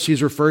Bible,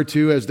 she's referred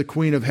to as the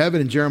Queen of Heaven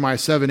in Jeremiah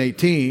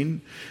 7:18.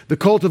 The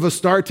cult of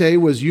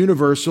Astarte was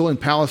universal in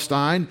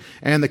Palestine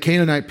and in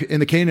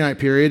the Canaanite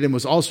period, and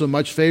was also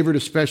much favored,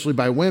 especially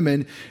by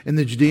women, in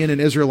the Judean and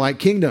Israelite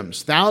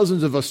kingdoms.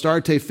 Thousands of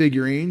Astarte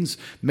figurines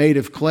made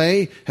of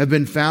clay have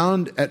been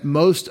found at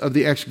most of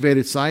the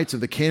excavated sites of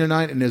the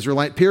Canaanite and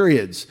Israelite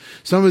periods.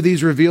 Some of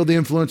these reveal the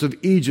influence of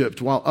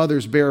Egypt, while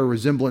others bear a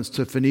resemblance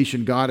to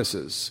Phoenician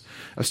goddesses.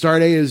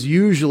 Astarte is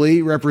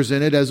usually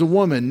represented as a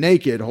woman,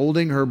 naked,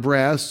 holding her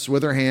breasts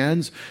with her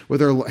hands, with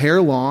her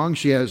hair long.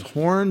 She has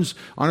horns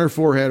on her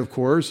forehead, of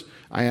course.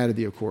 I added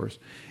the of course.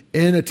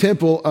 In a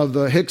temple of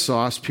the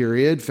Hyksos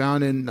period,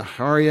 found in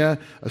Naharia,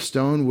 a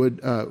stone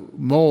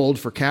mold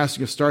for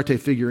casting Astarte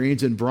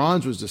figurines in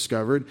bronze was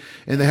discovered.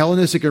 In the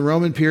Hellenistic and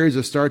Roman periods,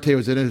 Astarte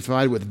was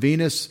identified with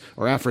Venus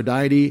or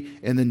Aphrodite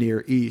in the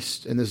Near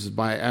East. And this is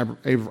by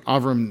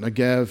Avram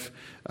Negev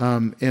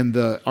in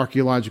the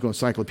Archaeological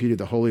Encyclopedia of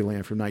the Holy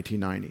Land from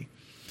 1990.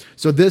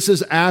 So this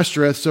is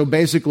Ashtoreth, so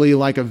basically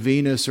like a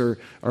Venus or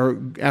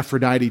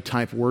Aphrodite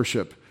type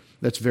worship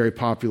that's very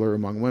popular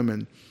among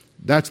women.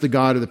 That's the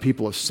god of the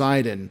people of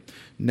Sidon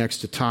next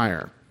to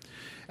Tyre.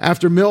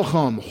 After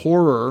Milcham,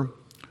 horror,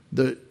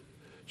 the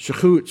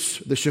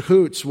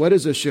shechuts. What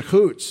is a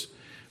shechuts?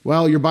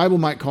 Well, your Bible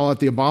might call it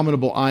the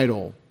abominable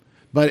idol,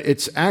 but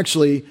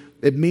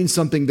it means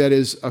something that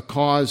is a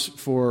cause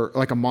for,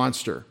 like a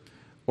monster,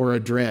 or a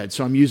dread.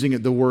 So I'm using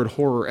the word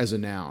horror as a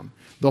noun.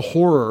 The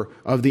horror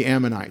of the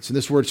Ammonites. And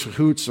this word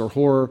shechutz or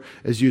horror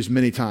is used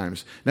many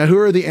times. Now, who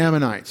are the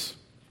Ammonites?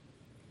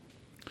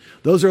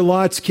 Those are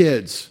Lot's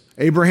kids.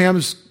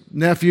 Abraham's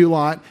nephew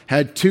Lot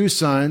had 2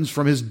 sons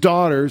from his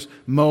daughters,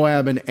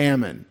 Moab and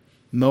Ammon.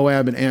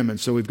 Moab and Ammon.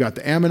 So we've got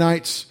the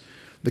Ammonites,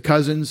 the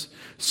cousins.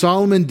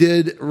 Solomon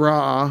did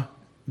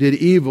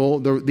evil,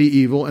 the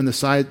evil in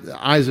the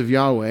eyes of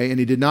Yahweh, and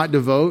he did not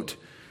devote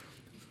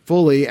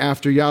fully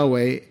after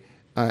Yahweh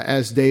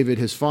as David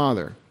his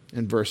father,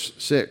 in verse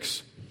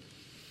 6.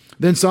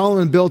 Then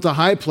Solomon built a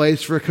high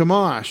place for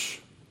Chemosh.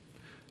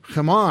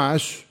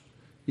 Chemosh,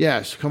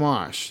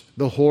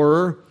 the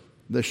horror,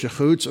 the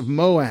shechutz of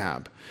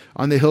Moab,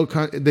 on the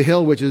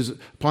hill which is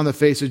upon the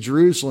face of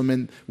Jerusalem.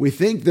 And we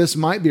think this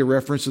might be a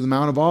reference to the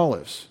Mount of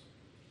Olives.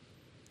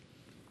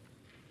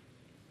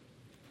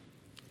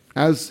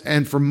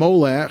 And for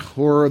Molech,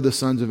 horror of the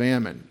sons of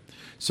Ammon.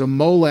 So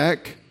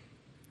Molech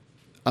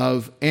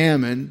of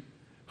Ammon,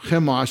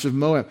 Chemosh of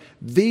Moab.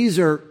 These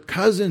are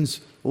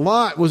cousins.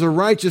 Lot was a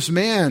righteous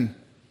man.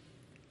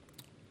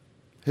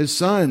 His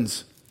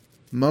sons,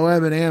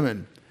 Moab and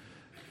Ammon,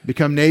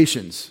 become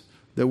nations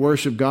that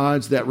worship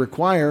gods that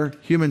require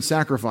human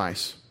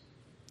sacrifice.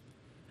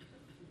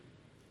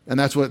 And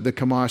that's what the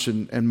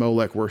Chemosh and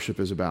Molech worship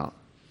is about.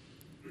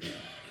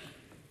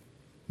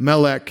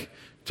 Melech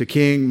to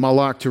king,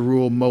 Malach to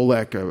rule,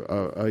 Molech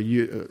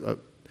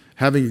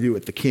having to do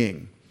with the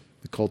king,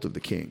 the cult of the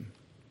king.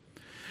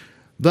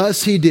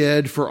 Thus he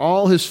did for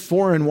all his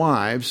foreign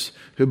wives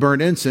who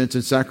burned incense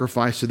and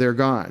sacrificed to their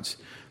gods.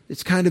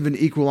 It's kind of an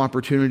equal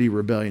opportunity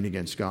rebellion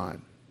against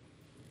God.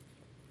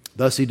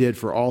 Thus he did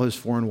for all his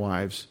foreign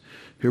wives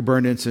who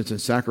burned incense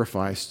and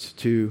sacrificed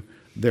to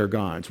their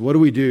gods. What do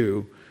we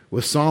do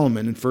with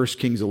Solomon in 1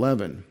 Kings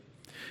 11?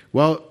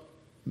 Well,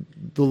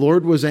 the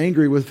Lord was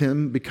angry with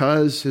him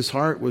because his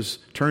heart was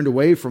turned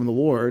away from the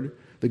Lord,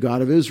 the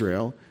God of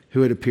Israel,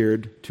 who had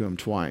appeared to him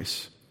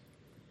twice.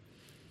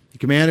 He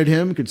commanded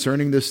him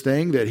concerning this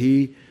thing that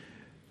he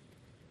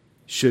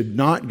should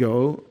not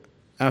go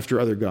after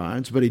other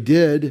gods, but he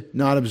did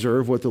not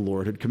observe what the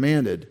Lord had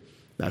commanded.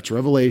 That's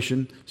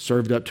revelation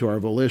served up to our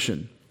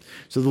volition.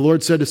 So the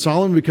Lord said to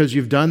Solomon, because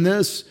you've done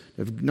this,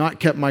 have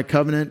not kept my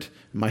covenant,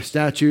 my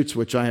statutes,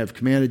 which I have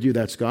commanded you,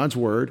 that's God's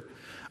word,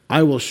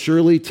 I will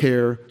surely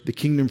tear the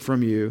kingdom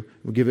from you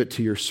and give it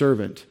to your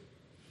servant.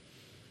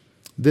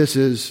 This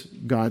is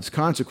God's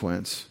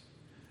consequence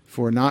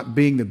for not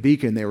being the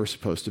beacon they were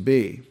supposed to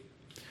be.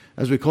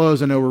 As we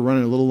close, I know we're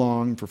running a little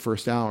long for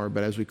first hour,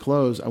 but as we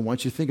close, I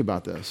want you to think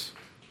about this.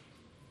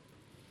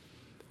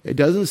 It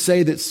doesn't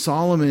say that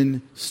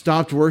Solomon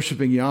stopped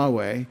worshiping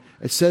Yahweh.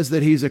 It says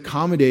that he's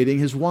accommodating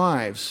his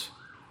wives.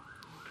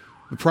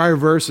 The prior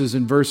verses,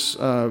 in verses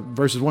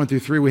 1 through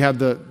 3, we have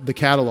the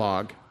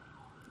catalog.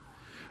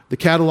 The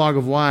catalog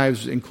of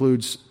wives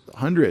includes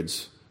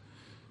hundreds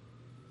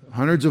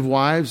of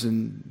wives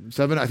and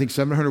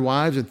 700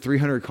 wives and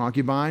 300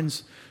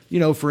 concubines,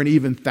 for an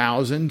even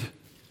 1,000.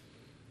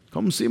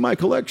 Come see my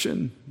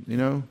collection,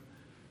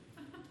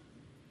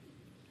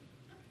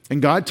 And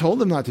God told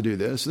them not to do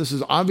this. This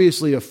is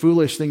obviously a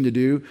foolish thing to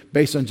do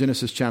based on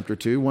Genesis chapter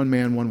 2, one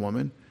man, one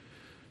woman.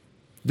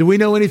 Do we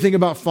know anything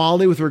about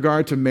folly with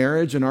regard to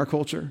marriage in our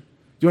culture?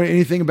 Do we know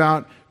anything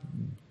about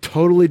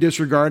totally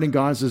disregarding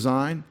God's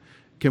design?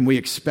 Can we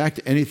expect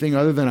anything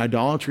other than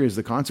idolatry as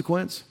the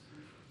consequence?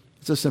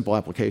 It's a simple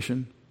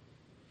application.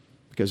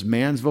 Because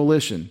man's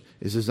volition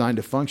is designed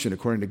to function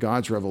according to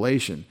God's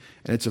revelation.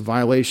 And it's a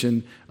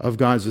violation of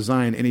God's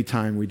design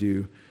anytime we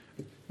do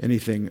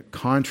anything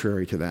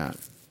contrary to that.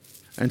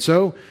 And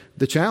so,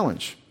 the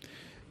challenge.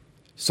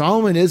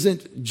 Solomon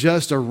isn't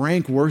just a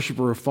rank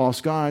worshiper of false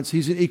gods.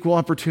 He's an equal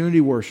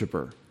opportunity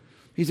worshiper.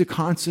 He's a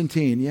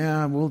Constantine.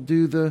 Yeah, we'll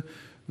do the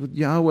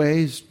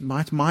Yahweh's,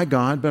 it's my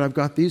God, but I've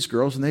got these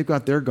girls and they've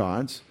got their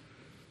gods.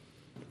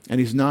 And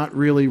he's not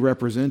really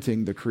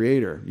representing the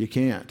Creator. You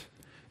can't.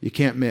 You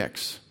can't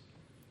mix.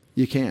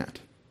 You can't.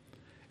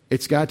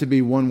 It's got to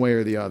be one way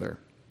or the other.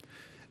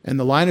 And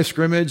the line of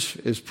scrimmage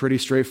is pretty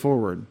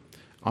straightforward.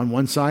 On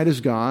one side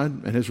is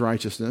God and his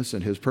righteousness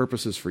and his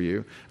purposes for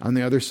you. On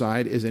the other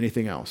side is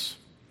anything else.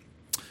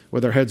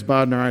 With our heads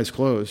bowed and our eyes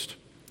closed.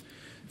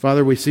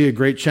 Father, we see a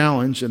great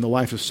challenge in the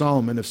life of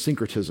Solomon of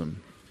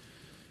syncretism.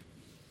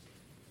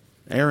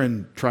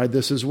 Aaron tried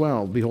this as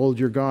well. Behold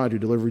your God who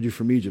delivered you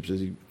from Egypt, as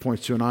he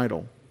points to an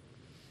idol.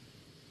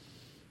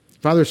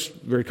 Father, it's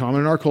very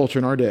common in our culture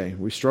in our day.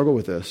 We struggle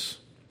with this.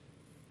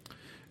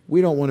 We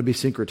don't want to be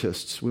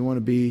syncretists. We want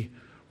to be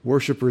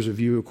worshipers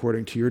of you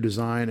according to your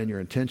design and your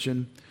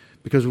intention,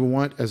 because we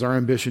want as our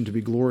ambition to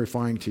be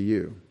glorifying to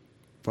you.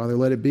 Father,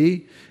 let it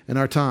be in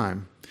our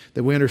time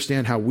that we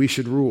understand how we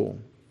should rule.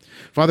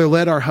 Father,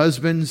 let our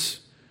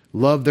husbands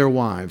love their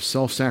wives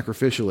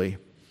self-sacrificially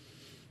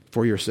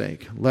for your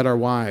sake. Let our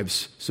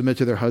wives submit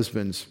to their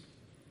husbands,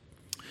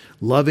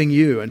 loving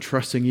you and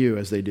trusting you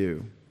as they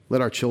do.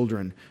 Let our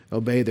children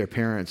obey their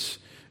parents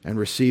and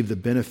receive the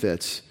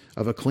benefits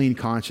of a clean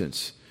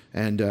conscience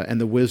and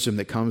the wisdom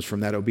that comes from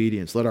that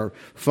obedience. Let our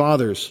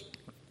fathers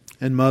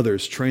And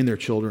mothers, train their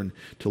children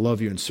to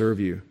love you and serve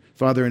you.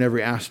 Father, in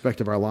every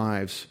aspect of our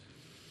lives,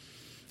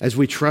 as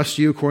we trust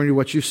you according to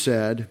what you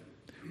said,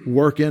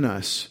 work in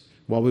us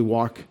while we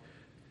walk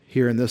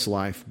here in this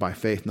life by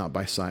faith, not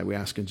by sight. We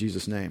ask in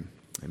Jesus' name.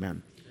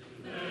 Amen.